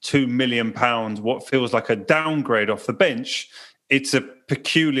 £72 million, what feels like a downgrade off the bench. It's a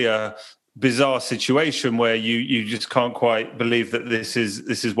peculiar, bizarre situation where you just can't quite believe that this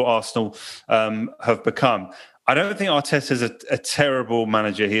is what Arsenal have become. I don't think Arteta's a terrible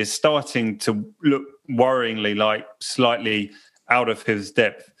manager. He is starting to look worryingly like slightly out of his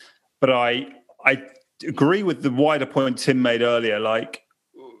depth. But I agree with the wider point Tim made earlier, like,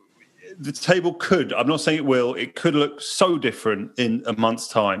 the table could, I'm not saying it will, it could look so different in a month's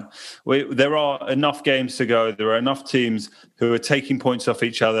time. There are enough games to go. There are enough teams who are taking points off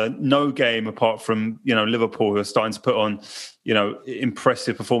each other. No game apart from, Liverpool, who are starting to put on,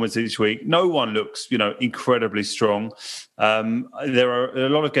 impressive performances each week. No one looks, incredibly strong. There are a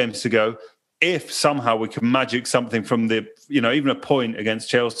lot of games to go. If somehow we can magic something from the, even a point against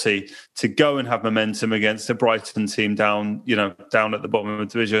Chelsea to go and have momentum against a Brighton team down at the bottom of the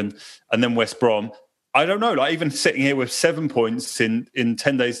division, and then West Brom, I don't know, like even sitting here with 7 points in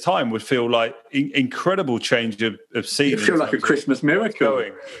 10 days' time would feel like incredible change of scene. You feel like a Christmas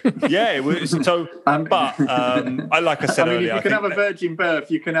miracle. Yeah, it was, so, but like I said earlier, if you can have a virgin birth,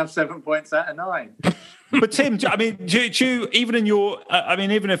 you can have 7 points out of 9. But Tim, I mean, do you, even in your, I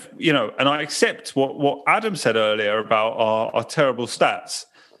mean, even if, you know, and I accept what Adam said earlier about our terrible stats,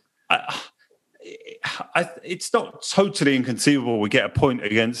 it's not totally inconceivable we get a point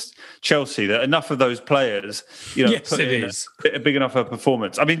against Chelsea, that enough of those players, you know, yes, it is a big enough a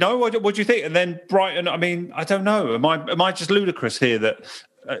performance. I mean, no, what do you think? And then Brighton, I mean, I don't know. Am I just ludicrous here that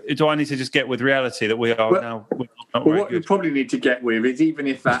do I need to just get with reality that we are now? Not what you probably need to get with is, even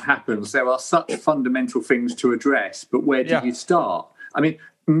if that happens, there are such fundamental things to address. But where do you start? I mean,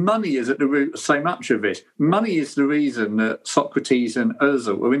 money is at the root of so much of it. Money is the reason that Socrates and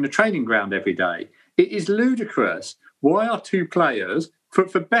Ozil are in the training ground every day. It is ludicrous. Why are two players, for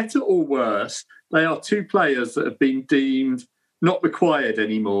better or worse, they are two players that have been deemed not required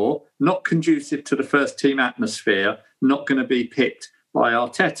anymore, not conducive to the first team atmosphere, not going to be picked by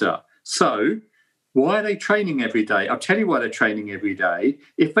Arteta. So why are they training every day? I'll tell you why they're training every day.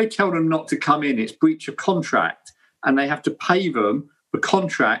 If they tell them not to come in, it's breach of contract, and they have to pay them the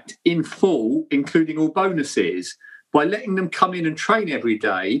contract in full, including all bonuses. By letting them come in and train every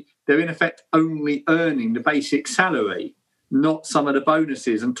day, they're in effect only earning the basic salary, not some of the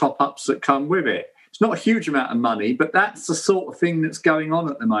bonuses and top-ups that come with it. It's not a huge amount of money, but that's the sort of thing that's going on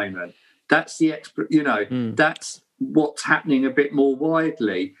at the moment. That's the that's what's happening a bit more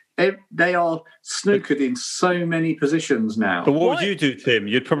widely. They are snookered in so many positions now. But what would you do, Tim?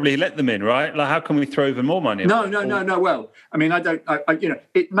 You'd probably let them in, right? Like, how can we throw even more money? No. Well, I mean,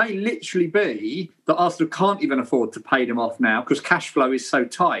 it may literally be that Arsenal can't even afford to pay them off now because cash flow is so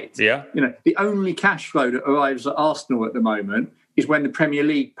tight. Yeah. You know, the only cash flow that arrives at Arsenal at the moment is when the Premier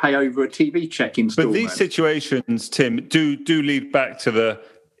League pay over a TV check installment. But these situations, Tim, do lead back to the,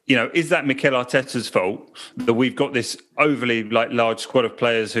 you know, is that Mikel Arteta's fault that we've got this overly large squad of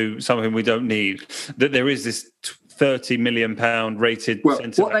players some of whom we don't need? That there is this £30 million rated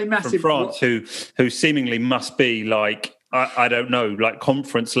centre back from France who seemingly must be like, I don't know, like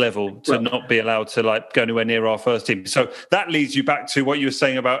conference level to not be allowed to go anywhere near our first team. So that leads you back to what you were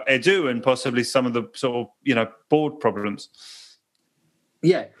saying about Edu and possibly some of the sort of, you know, board problems.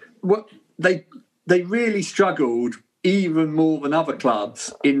 Yeah, well, they really struggled even more than other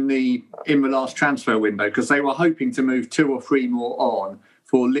clubs in the last transfer window, because they were hoping to move 2 or 3 more on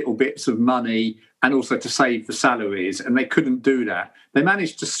for little bits of money and also to save the salaries, and they couldn't do that. They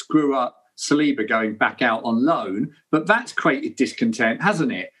managed to screw up Saliba going back out on loan, but that's created discontent,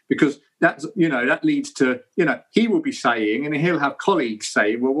 hasn't it? Because that's, you know, that leads to, you know, he will be saying, and he'll have colleagues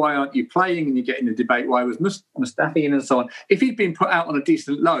say, well, why aren't you playing? And you get in the debate, why was Mustafi in and so on. If he'd been put out on a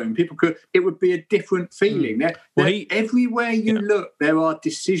decent loan, it would be a different feeling. Everywhere you look, there are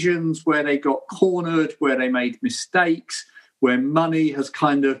decisions where they got cornered, where they made mistakes, where money has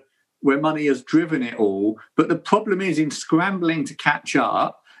driven it all. But the problem is in scrambling to catch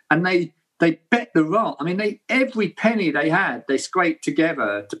up, and they bet the rot. I mean, every penny they had, they scraped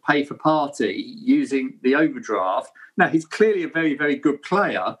together to pay for Partey using the overdraft. Now, he's clearly a very, very good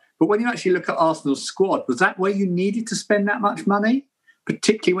player, but when you actually look at Arsenal's squad, was that where you needed to spend that much money,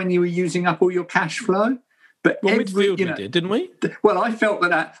 particularly when you were using up all your cash flow? But midfield we did, didn't we? Well, I felt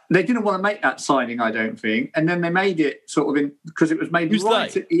that they didn't want to make that signing, I don't think, and then they made it sort of because it was made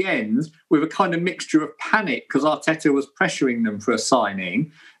at the end with a kind of mixture of panic because Arteta was pressuring them for a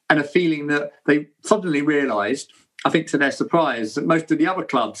signing, and a feeling that they suddenly realised, I think to their surprise, that most of the other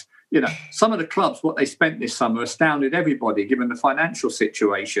clubs, you know, some of the clubs, what they spent this summer astounded everybody, given the financial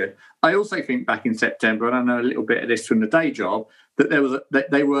situation. I also think back in September, and I know a little bit of this from the day job, that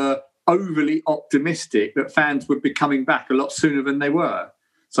they were overly optimistic that fans would be coming back a lot sooner than they were.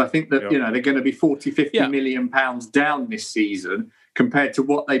 So I think that, you know, they're going to be 50 million pounds down this season compared to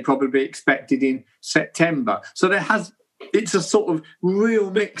what they probably expected in September. So it's a sort of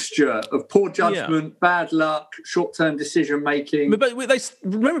real mixture of poor judgment, bad luck, short-term decision-making. But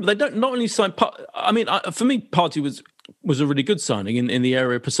they don't not only sign... I mean, for me, Partey was a really good signing in the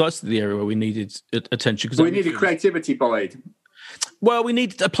area, precisely the area where we needed attention. We needed creativity, Boyd. Well, we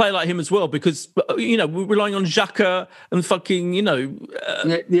needed a player like him as well because, you know, we're relying on Xhaka and fucking, you know...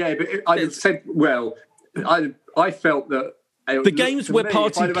 but I said, well, I felt that... The games where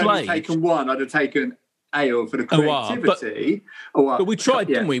Partey played... I'd taken one, I'd have taken... Ale for the creativity. But we tried,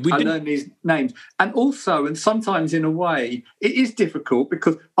 didn't we? I learned these names. And also, and sometimes in a way, it is difficult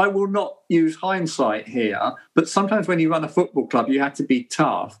because I will not use hindsight here, but sometimes when you run a football club, you have to be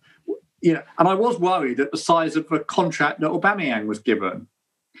tough. You know, and I was worried at the size of the contract that Aubameyang was given.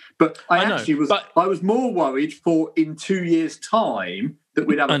 But I was more worried for in 2 years' time that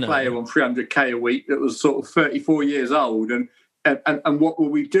we'd have a player on 300k a week that was sort of 34 years old, and what were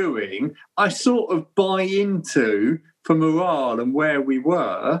we doing? I sort of buy into for morale and where we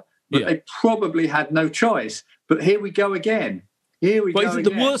were, but they probably had no choice. But here we go again.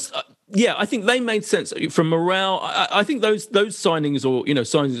 The worst. I think they made sense from morale. I think those signings or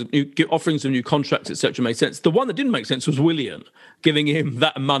signings of new offerings of new contracts, etc., made sense. The one that didn't make sense was Willian, giving him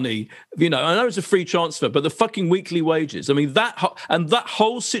that money. I know it's a free transfer, but the fucking weekly wages. I mean that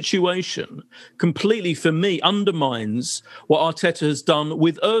whole situation completely, for me, undermines what Arteta has done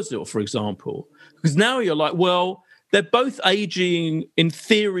with Ozil, for example. Because now you're like, well, they're both aging, in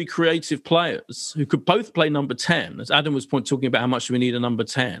theory, creative players who could both play number 10, as Adam was talking about how much we need a number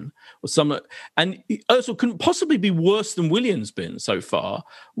 10 or something. And Ozil couldn't possibly be worse than Willian's been so far.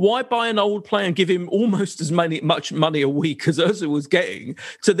 Why buy an old player and give him almost as much money a week as Ozil was getting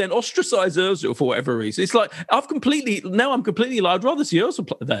to then ostracize Ozil for whatever reason? It's like I'm completely like I'd rather see Ozil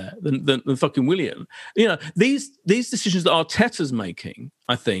play there than fucking Willian. These decisions that Arteta's making,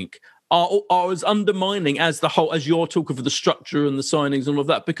 I think, are as undermining as you're talking for the structure and the signings and all of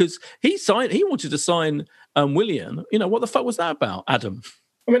that, because he wanted to sign Willian. What the fuck was that about, Adam?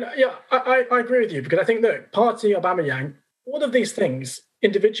 I mean, I agree with you, because I think that Partey, Aubameyang, all of these things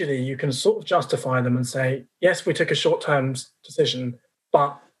individually, you can sort of justify them and say, yes, we took a short-term decision,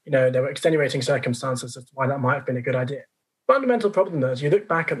 but there were extenuating circumstances as to why that might have been a good idea. Fundamental problem though is you look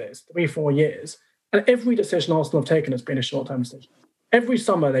back at this 3-4 years, and every decision Arsenal have taken has been a short-term decision. Every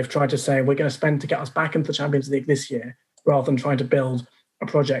summer, they've tried to say, we're going to spend to get us back into the Champions League this year, rather than trying to build a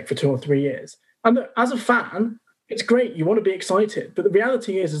project for 2 or 3 years. And as a fan, it's great. You want to be excited. But the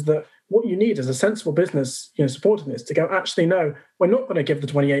reality is that what you need is a sensible business supporting this to go, actually, no, we're not going to give the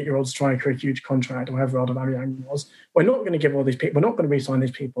 28-year-old striker a huge contract or whoever Aubameyang was. We're not going to give all these people, we're not going to re-sign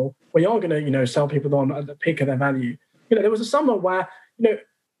these people. We are going to, sell people on at the peak of their value. There was a summer where,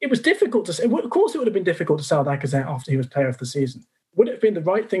 it was difficult to say. Of course, it would have been difficult to sell Lacazette after he was player of the season. Would it have been the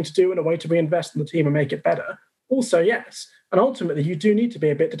right thing to do in a way to reinvest in the team and make it better? Also, yes. And ultimately, you do need to be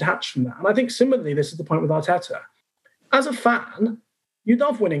a bit detached from that. And I think similarly, this is the point with Arteta. As a fan, you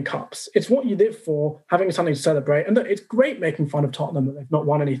love winning cups. It's what you live for, having something to celebrate. And look, it's great making fun of Tottenham that they've not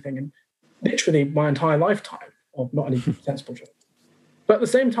won anything in literally my entire lifetime, or not any sensible job. But at the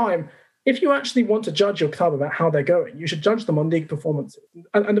same time, if you actually want to judge your club about how they're going, you should judge them on league performances.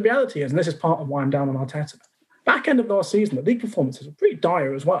 And the reality is, and this is part of why I'm down on Arteta, back end of last season, the league performances were pretty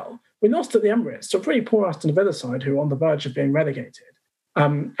dire as well. We lost at the Emirates to a pretty poor Aston Villa side who are on the verge of being relegated.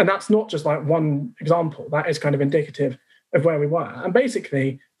 And that's not just like one example. That is kind of indicative of where we were. And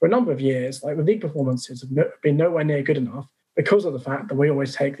basically, for a number of years, the league performances have been nowhere near good enough because of the fact that we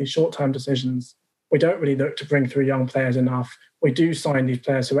always take these short-term decisions. We don't really look to bring through young players enough. We do sign these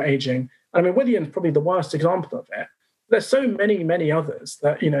players who are aging. I mean, Willian's probably the worst example of it. There's so many, many others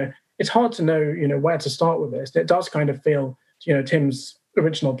that, it's hard to know, where to start with this. It does kind of feel, Tim's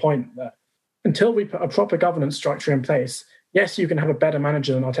original point that until we put a proper governance structure in place, yes, you can have a better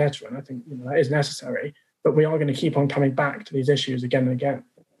manager than Arteta, and I think that is necessary, but we are going to keep on coming back to these issues again and again.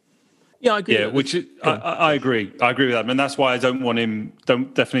 Yeah, I agree. Yeah, I agree. I agree with that. I mean, that's why I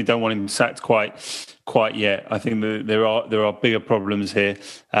definitely don't want him sacked quite yet. I think that there are bigger problems here,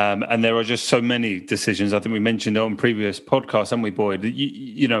 and there are just so many decisions. I think we mentioned it on previous podcasts, haven't we, Boyd?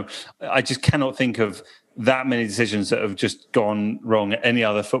 I just cannot think of that many decisions that have just gone wrong at any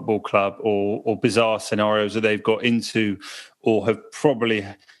other football club, or bizarre scenarios that they've got into, or have probably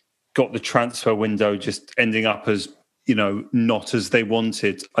got the transfer window just ending up as, not as they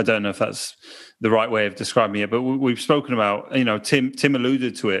wanted. I don't know if that's the right way of describing it, but we've spoken about, Tim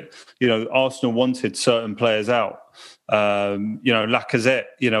alluded to it. Arsenal wanted certain players out.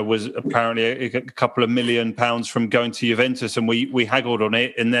 Lacazette, was apparently a couple of £1 million from going to Juventus, and we haggled on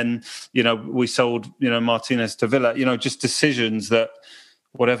it, and then we sold Martinez to Villa. Just decisions that,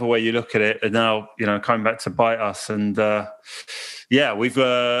 whatever way you look at it, are now coming back to bite us. And we've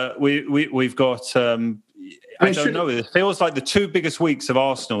got. I don't know. It feels like the 2 biggest weeks of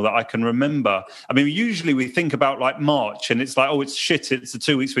Arsenal that I can remember. I mean, usually we think about like March and it's like, oh, it's shit. It's the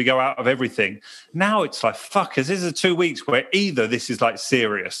 2 weeks we go out of everything. Now it's like, fuckers, this is 2 weeks where either this is like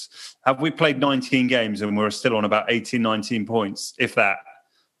serious. Have we played 19 games and we're still on about 18, 19 points, if that?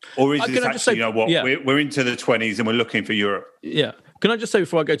 Or is this actually, we're into the 20s and we're looking for Europe? Yeah. Can I just say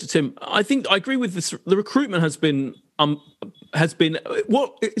before I go to Tim, I think I agree with this. The recruitment has been it's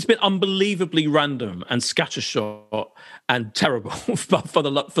been unbelievably random and scattershot and terrible for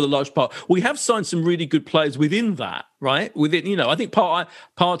the large part. We have signed some really good players within that, right? Within, I think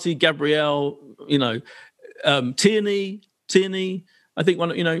Partey, Gabriel, Tierney, I think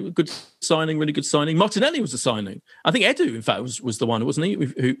good signing, really good signing. Martinelli was a signing. I think Edu, in fact, was the one, wasn't he,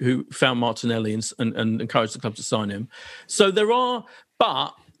 who found Martinelli and encouraged the club to sign him. So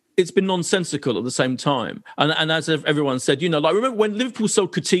but it's been nonsensical at the same time. And as everyone said, remember when Liverpool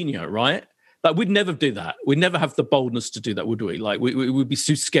sold Coutinho, right? Like, we'd never do that. We'd never have the boldness to do that, would we? Like, we would be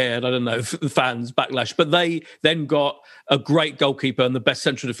too scared, I don't know, the fans backlash. But they then got a great goalkeeper and the best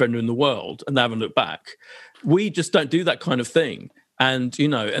central defender in the world, and they haven't looked back. We just don't do that kind of thing. And,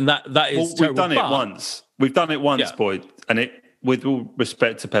 and that is terrible. We've done it once. We've done it once, Boyd. And it, with all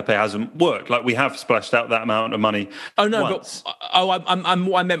respect to Pepe, hasn't worked. Like, we have splashed out that amount of money once. What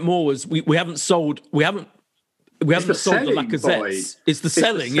I meant more was we haven't sold... We haven't sold the Lacazettes. It's the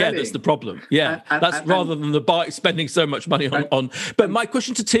selling, that's the problem. Yeah, that's rather than the spending so much money on. But my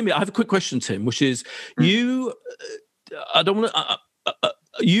question to Tim, I have a quick question, Tim, which is you. I don't want to.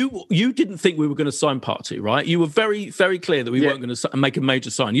 You didn't think we were going to sign Partey, right? You were very, very clear that we weren't going to make a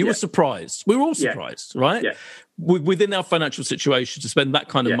major sign. You were surprised. We were all surprised, right? Yeah. Within our financial situation to spend that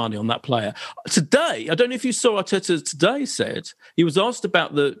kind of money on that player. Today, I don't know if you saw Arteta today said, he was asked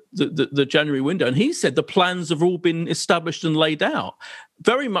about the January window, and he said the plans have all been established and laid out,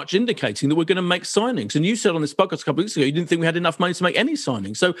 very much indicating that we're going to make signings. And you said on this podcast a couple of weeks ago, you didn't think we had enough money to make any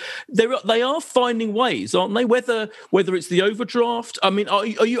signings. So they are finding ways, aren't they? Whether it's the overdraft. I mean, are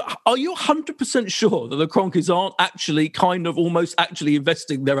you 100% sure that the Kroenkes aren't actually almost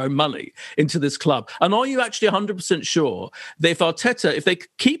investing their own money into this club? And are you actually 100% sure that if they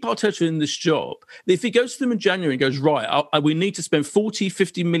keep Arteta in this job, if he goes to them in January and goes, right, we need to spend 40,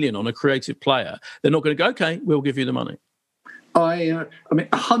 50 million on a creative player, they're not going to go, okay, we'll give you the money. I mean,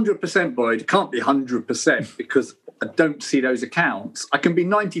 100%, Boyd. It can't be 100% because I don't see those accounts. I can be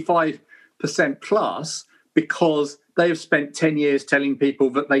 95% plus because they have spent 10 years telling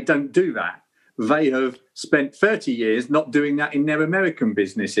people that they don't do that. They have spent 30 years not doing that in their American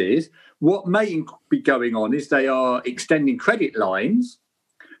businesses. What may be going on is they are extending credit lines.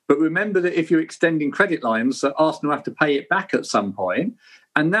 But remember that if you're extending credit lines, Arsenal have to pay it back at some point.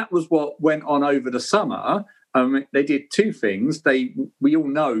 And that was what went on over the summer. They did two things. We all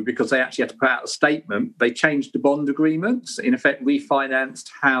know because they actually had to put out a statement. They changed the bond agreements, in effect refinanced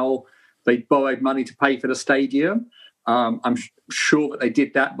how they borrowed money to pay for the stadium. I'm sure that they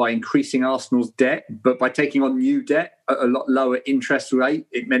did that by increasing Arsenal's debt, but by taking on new debt at a lot lower interest rate,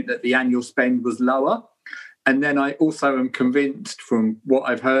 it meant that the annual spend was lower. And then I also am convinced from what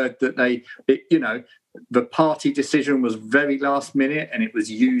I've heard that the party decision was very last minute and it was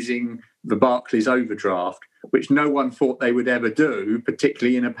using the Barclays overdraft, which no one thought they would ever do,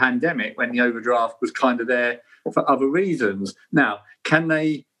 particularly in a pandemic when the overdraft was kind of there for other reasons. Now, can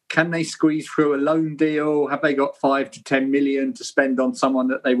they squeeze through a loan deal? Have they got 5 to 10 million to spend on someone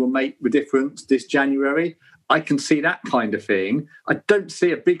that they will make the difference this January? I can see that kind of thing. I don't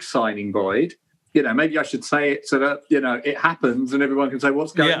see a big signing, Boyd. Maybe I should say it so that, it happens and everyone can say,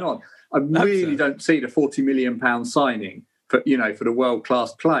 what's going on? I really don't see the £40 million signing for the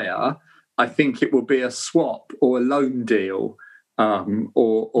world-class player. I think it will be a swap or a loan deal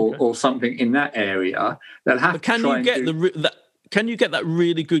or something in that area. They'll have to try and do... Can you get that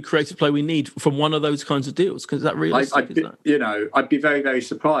really good creative play we need from one of those kinds of deals? Because that realistic, I'd be very, very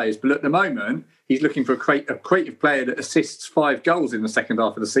surprised. But at the moment, he's looking for a creative player that assists 5 goals in the second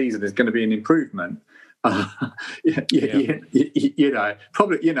half of the season is going to be an improvement.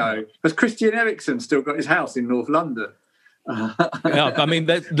 Probably, has Christian Eriksen still got his house in North London? I mean,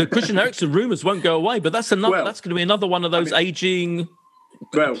 the Christian Eriksen rumours won't go away, but that's another. That's going to be another one of those ageing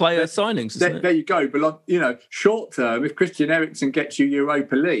player signings. There you go. But short term, if Christian Eriksen gets you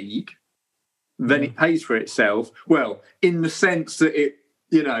Europa League, then it pays for itself. Well, in the sense that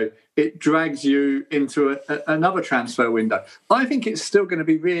it drags you into another transfer window. I think it's still going to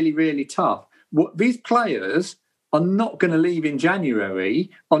be really, really tough. These players are not going to leave in January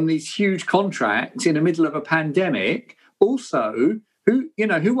on these huge contracts in the middle of a pandemic. Also, who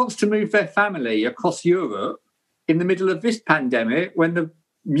wants to move their family across Europe in the middle of this pandemic when the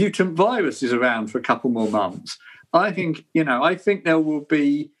mutant virus is around for a couple more months? I think there will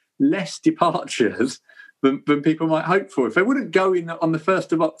be less departures than people might hope for. If they wouldn't go in on the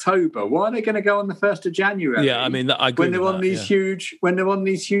 1st of October, why are they going to go on the 1st of January? Yeah, I mean, I agree when they're on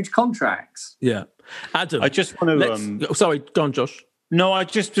these huge contracts. Yeah, Adam, I just want to. Sorry, go on, Josh. No, I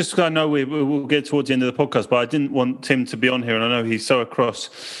know we'll get towards the end of the podcast, but I didn't want Tim to be on here, and I know he's so across,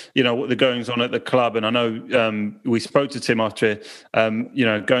 what the goings on at the club, and I know we spoke to Tim after,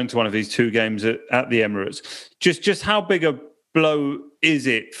 going to one of these 2 games at the Emirates. Just how big a blow is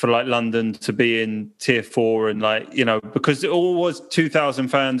it for like London to be in tier 4 and because it all was 2,000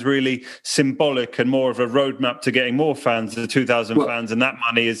 fans really symbolic and more of a roadmap to getting more fans than 2,000 fans, and that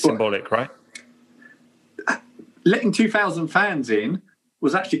money is symbolic, right? Letting 2,000 fans in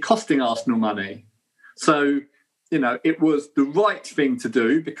was actually costing Arsenal money. So, it was the right thing to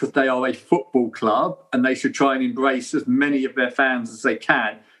do because they are a football club and they should try and embrace as many of their fans as they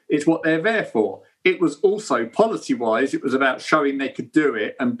can. It's what they're there for. It was also, policy-wise, it was about showing they could do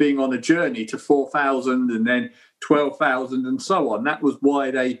it and being on a journey to 4,000 and then 12,000 and so on. That was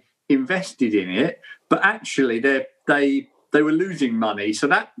why they invested in it. But actually, they were losing money. So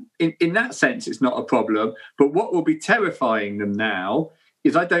that, in that sense, it's not a problem. But what will be terrifying them now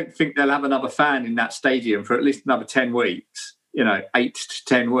is I don't think they'll have another fan in that stadium for at least another 10 weeks, 8 to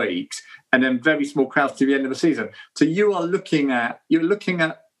 10 weeks, and then very small crowds to the end of the season. So you're looking at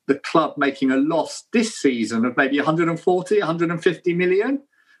the club making a loss this season of maybe 140, 150 million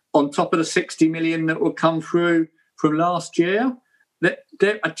on top of the 60 million that will come through from last year.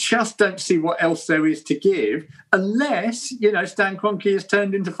 I just don't see what else there is to give unless, Stan Kroenke has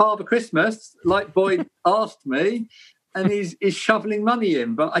turned into Father Christmas, like Boyd asked me, and is shoveling money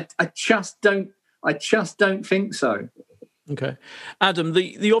in. But I just don't think so. Okay. Adam,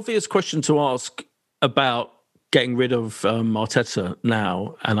 the obvious question to ask about getting rid of Arteta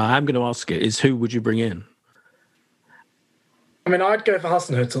now, and I am going to ask it, is who would you bring in? I mean, I'd go for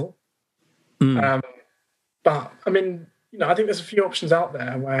Hasenhüttl. But, I mean, I think there's a few options out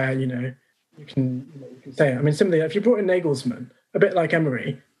there where, you can say it. I mean, similarly, if you brought in Nagelsmann, a bit like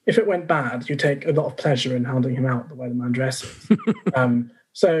Emery, if it went bad, you take a lot of pleasure in hounding him out the way the man dresses.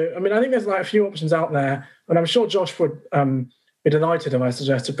 So, I mean, I think there's a few options out there, and I'm sure Josh would be delighted if I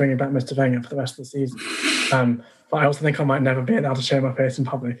suggested bringing back Mr. Wenger for the rest of the season. But I also think I might never be allowed to show my face in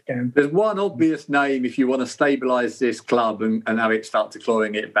public again. There's one obvious name if you want to stabilise this club and have it start to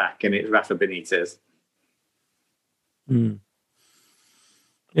clawing it back, and it's Rafa Benitez.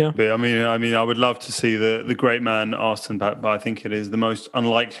 Yeah, but I mean, I would love to see the great man Arsene back, but I think it is the most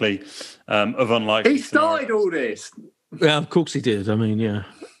unlikely of unlikely. He started all this. Yeah, of course he did. I mean, yeah.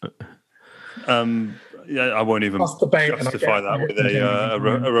 I won't even justify that with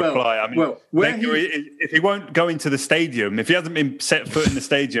a reply. I mean, if he won't go into the stadium, if he hasn't been set foot in the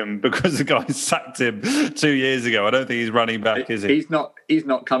stadium because the guy sacked him 2 years ago, I don't think he's running back, is he? He's not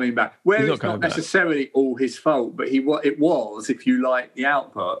coming back. It's not necessarily all his fault, but it was, if you like, the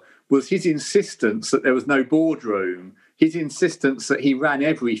output was his insistence that there was no boardroom. His insistence that he ran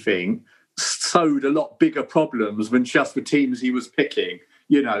everything sowed a lot bigger problems than just the teams he was picking.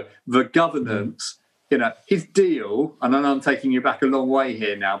 The governance. His deal, and I know I'm taking you back a long way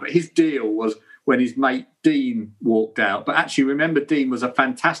here now, but his deal was when his mate Dean walked out. But actually, remember, Dean was a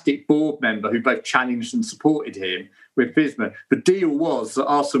fantastic board member who both challenged and supported him with Bismarck. The deal was that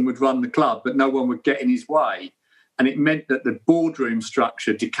Arsene would run the club, but no one would get in his way. And it meant that the boardroom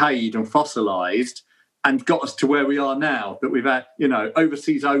structure decayed and fossilised and got us to where we are now, that we've had,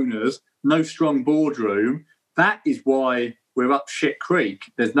 overseas owners, no strong boardroom. That is why we're up shit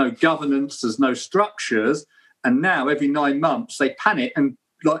creek. There's no governance, there's no structures. And now every 9 months they panic and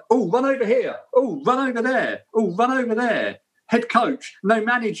run over here. Oh, run over there. Oh, run over there. Head coach, no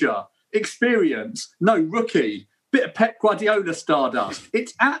manager. Experience, no rookie. Bit of Pep Guardiola stardust.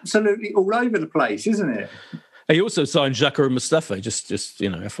 It's absolutely all over the place, isn't it? He also signed Xhaka and Mustafi, just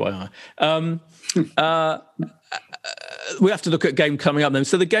FYI. We have to look at game coming up then.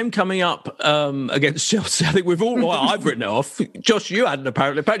 So the game coming up against Chelsea, I think I've written it off. Josh, you hadn't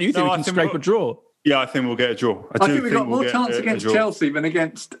apparently. Apparently you think we can scrape a draw. Yeah, I think we'll get a draw. I think we've got more chance against Chelsea than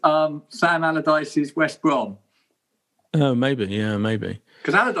against Sam Allardyce's West Brom. Oh, maybe. Yeah, maybe.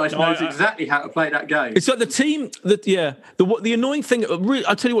 Because Allardyce knows exactly how to play that game. It's like the team the annoying thing.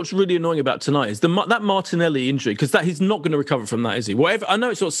 I'll tell you what's really annoying about tonight is that Martinelli injury, because he's not going to recover from that, is he? Whatever. I know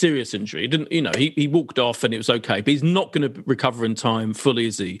it's not a serious injury. He didn't, he walked off and it was okay, but he's not going to recover in time fully,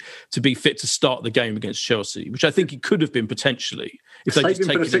 is he, to be fit to start the game against Chelsea, which I think he could have been potentially if they just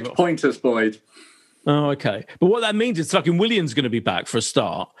taken him off. For the 6 pointers, Boyd. Oh, okay. But what that means is fucking Willian's going to be back for a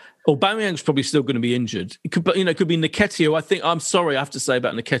start. Aubameyang's probably still going to be injured. It could be Nketiah. I think, I'm sorry, I have to say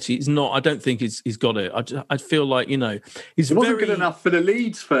about Nketiah, he's not. I don't think he's got it. I feel like, he's wasn't good enough for the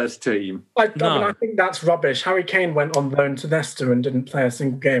Leeds first team. I think that's rubbish. Harry Kane went on loan to Leicester and didn't play a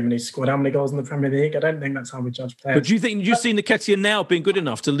single game, and he scored how many goals in the Premier League? I don't think that's how we judge players. But do you see Nketiah now being good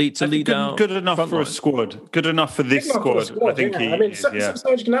enough to lead out? Good enough for a squad. Good enough for this squad. I think he is.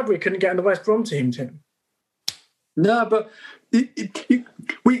 Serge Gnabry couldn't get in the West Brom team, Tim. No, but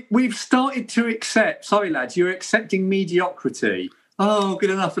we've started to accept. Sorry, lads, you're accepting mediocrity. good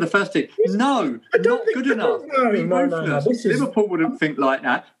enough for the first team. No, not good enough. No. Liverpool wouldn't think like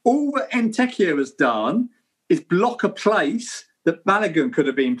that. All that Entekio has done is block a place that Balogun could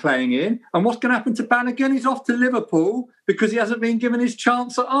have been playing in. And what's going to happen to Balogun? He's off to Liverpool because he hasn't been given his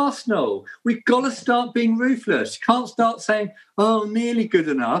chance at Arsenal. We've got to start being ruthless. You can't start saying, nearly good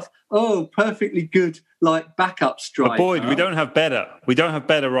enough. Perfectly good, like, backup striker. But Boyd, we don't have better. We don't have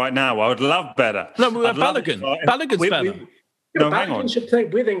better right now. I would love better. No, we have Balogun. Balogun's better. Balogun should play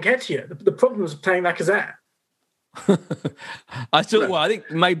with Nketiah. The problem is playing Lacazette. I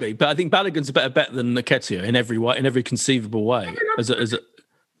think maybe, but I think Balogun's a better bet than Nketiah in every way, in every conceivable way.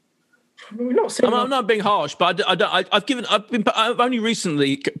 I'm not being harsh, but I've only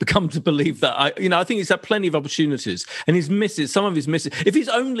recently become to believe that I think he's had plenty of opportunities, and he's misses some of his misses. If he's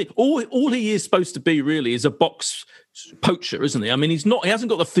only all he is supposed to be really is a box poacher, isn't he? I mean, he hasn't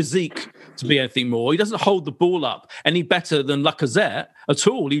got the physique to be anything more. He doesn't hold the ball up any better than Lacazette at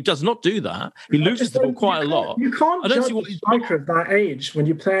all. He does not do that. He loses the ball quite a lot. You can't judge a striker of that age when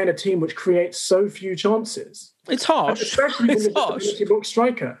you play in a team which creates so few chances. It's harsh. Especially when you're a multi-box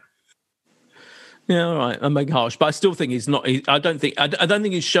striker. Yeah, all right. I'm being harsh, but I still think he's not. I don't think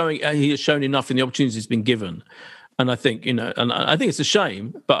he's showing. He has shown enough in the opportunities he's been given, and I think and I think it's a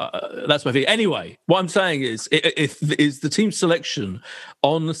shame. But that's my feeling. Anyway, what I'm saying is the team selection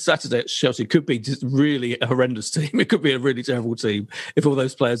on Saturday at Chelsea could be just really a horrendous team. It could be a really terrible team if all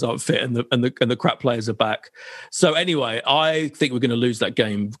those players aren't fit and the crap players are back. So anyway, I think we're going to lose that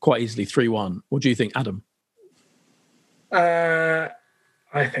game quite easily, 3-1. What do you think, Adam? I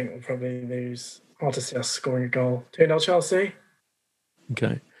think we'll probably lose. Hard to see us scoring a goal. 2-0 Chelsea.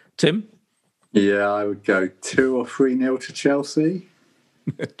 Okay. Tim? Yeah, I would go 2 or 3-0 to Chelsea.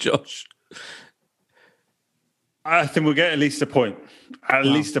 Josh? I think we'll get at least a point. At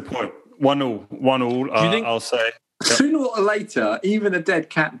least a point. 1-1. I'll say. Sooner or later, even a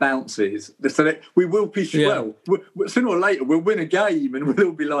dead cat bounces. So we will pitch well. Sooner or later, we'll win a game, and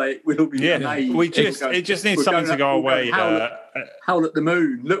we'll be amazed. It just needs something to go away. Howl at the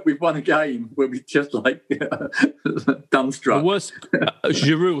moon. Look, we've won a game. We'll be just like dumbstruck. The worst,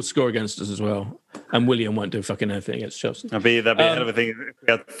 Giroud will score against us as well, and Willian won't do fucking anything against Chelsea. That'd be a hell of a thing if we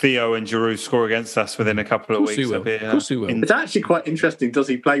had Theo and Giroud score against us within a couple of weeks. Of course he will. It's actually quite interesting. Does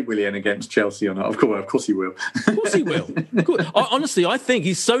he play Willian against Chelsea or not? Of course he will. Of course he will. Honestly, I think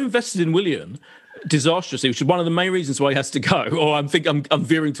he's so invested in Willian disastrously, which is one of the main reasons why he has to go, or I'm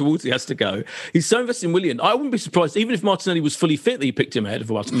veering towards he has to go. He's so invested in Willian. I wouldn't be surprised, even if Martinelli was fully fit, that he picked him ahead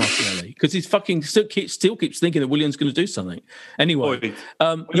of Martinelli, because he's fucking still keeps thinking that Willian's going to do something. Anyway,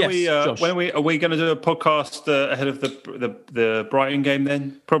 Josh. Are we going to do a podcast ahead of the Brighton game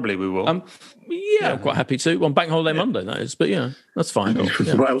then? Probably we will. I'm quite happy to. On Bank Holiday Monday, that is. But yeah, that's fine.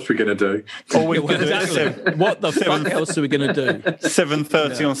 What else are we going to do? What the fuck else are we going to do?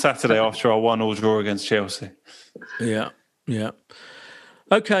 7:30 on Saturday after our 1-1 draw against Chelsea. Yeah.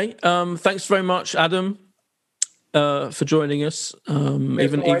 Okay. Thanks very much, Adam, for joining us.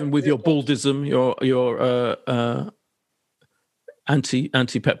 Even with your baldism, your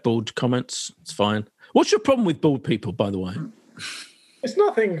anti-Pep bald comments, it's fine. What's your problem with bald people, by the way? It's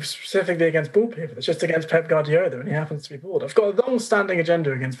nothing specifically against bald people. It's just against Pep Guardiola, and he happens to be bald. I've got a long-standing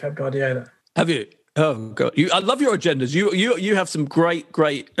agenda against Pep Guardiola. Have you? Oh God! I love your agendas. You have some great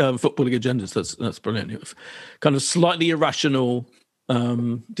footballing agendas. That's brilliant. You have kind of slightly irrational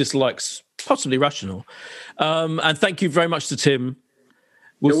dislikes, possibly rational. And thank you very much to Tim.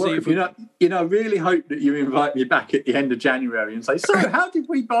 We'll see. I really hope that you invite me back at the end of January and say, so how did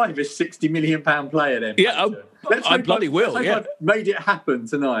we buy this £60 million player then? Yeah, I bloody will. I've made it happen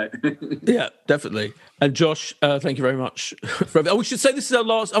tonight. Yeah, definitely. And Josh, thank you very much. We should say this is our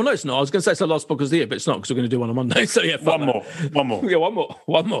last. Oh no, it's not. I was going to say it's our last podcast of the year, but it's not because we're going to do one on Monday. So yeah, one more. Yeah, one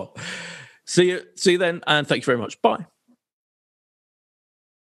more. See you then, and thank you very much. Bye.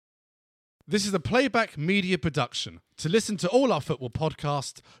 This is a Playback Media production. To listen to all our football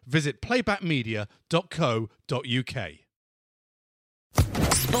podcasts, visit playbackmedia.co.uk.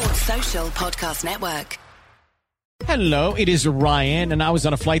 Sports Social Podcast Network. Hello, it is Ryan, and I was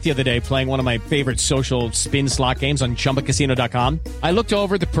on a flight the other day playing one of my favorite social spin slot games on ChumbaCasino.com. I looked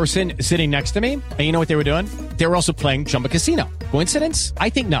over at the person sitting next to me, and you know what they were doing? They were also playing Chumba Casino. Coincidence? I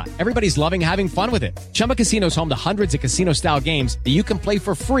think not. Everybody's loving having fun with it. Chumba Casino is home to hundreds of casino-style games that you can play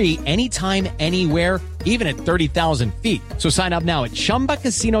for free anytime, anywhere, even at 30,000 feet. So sign up now at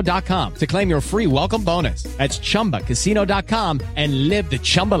ChumbaCasino.com to claim your free welcome bonus. That's ChumbaCasino.com and live the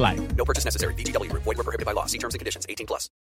Chumba life. No purchase necessary. VGW. Void where prohibited by law. See terms and conditions. 18+.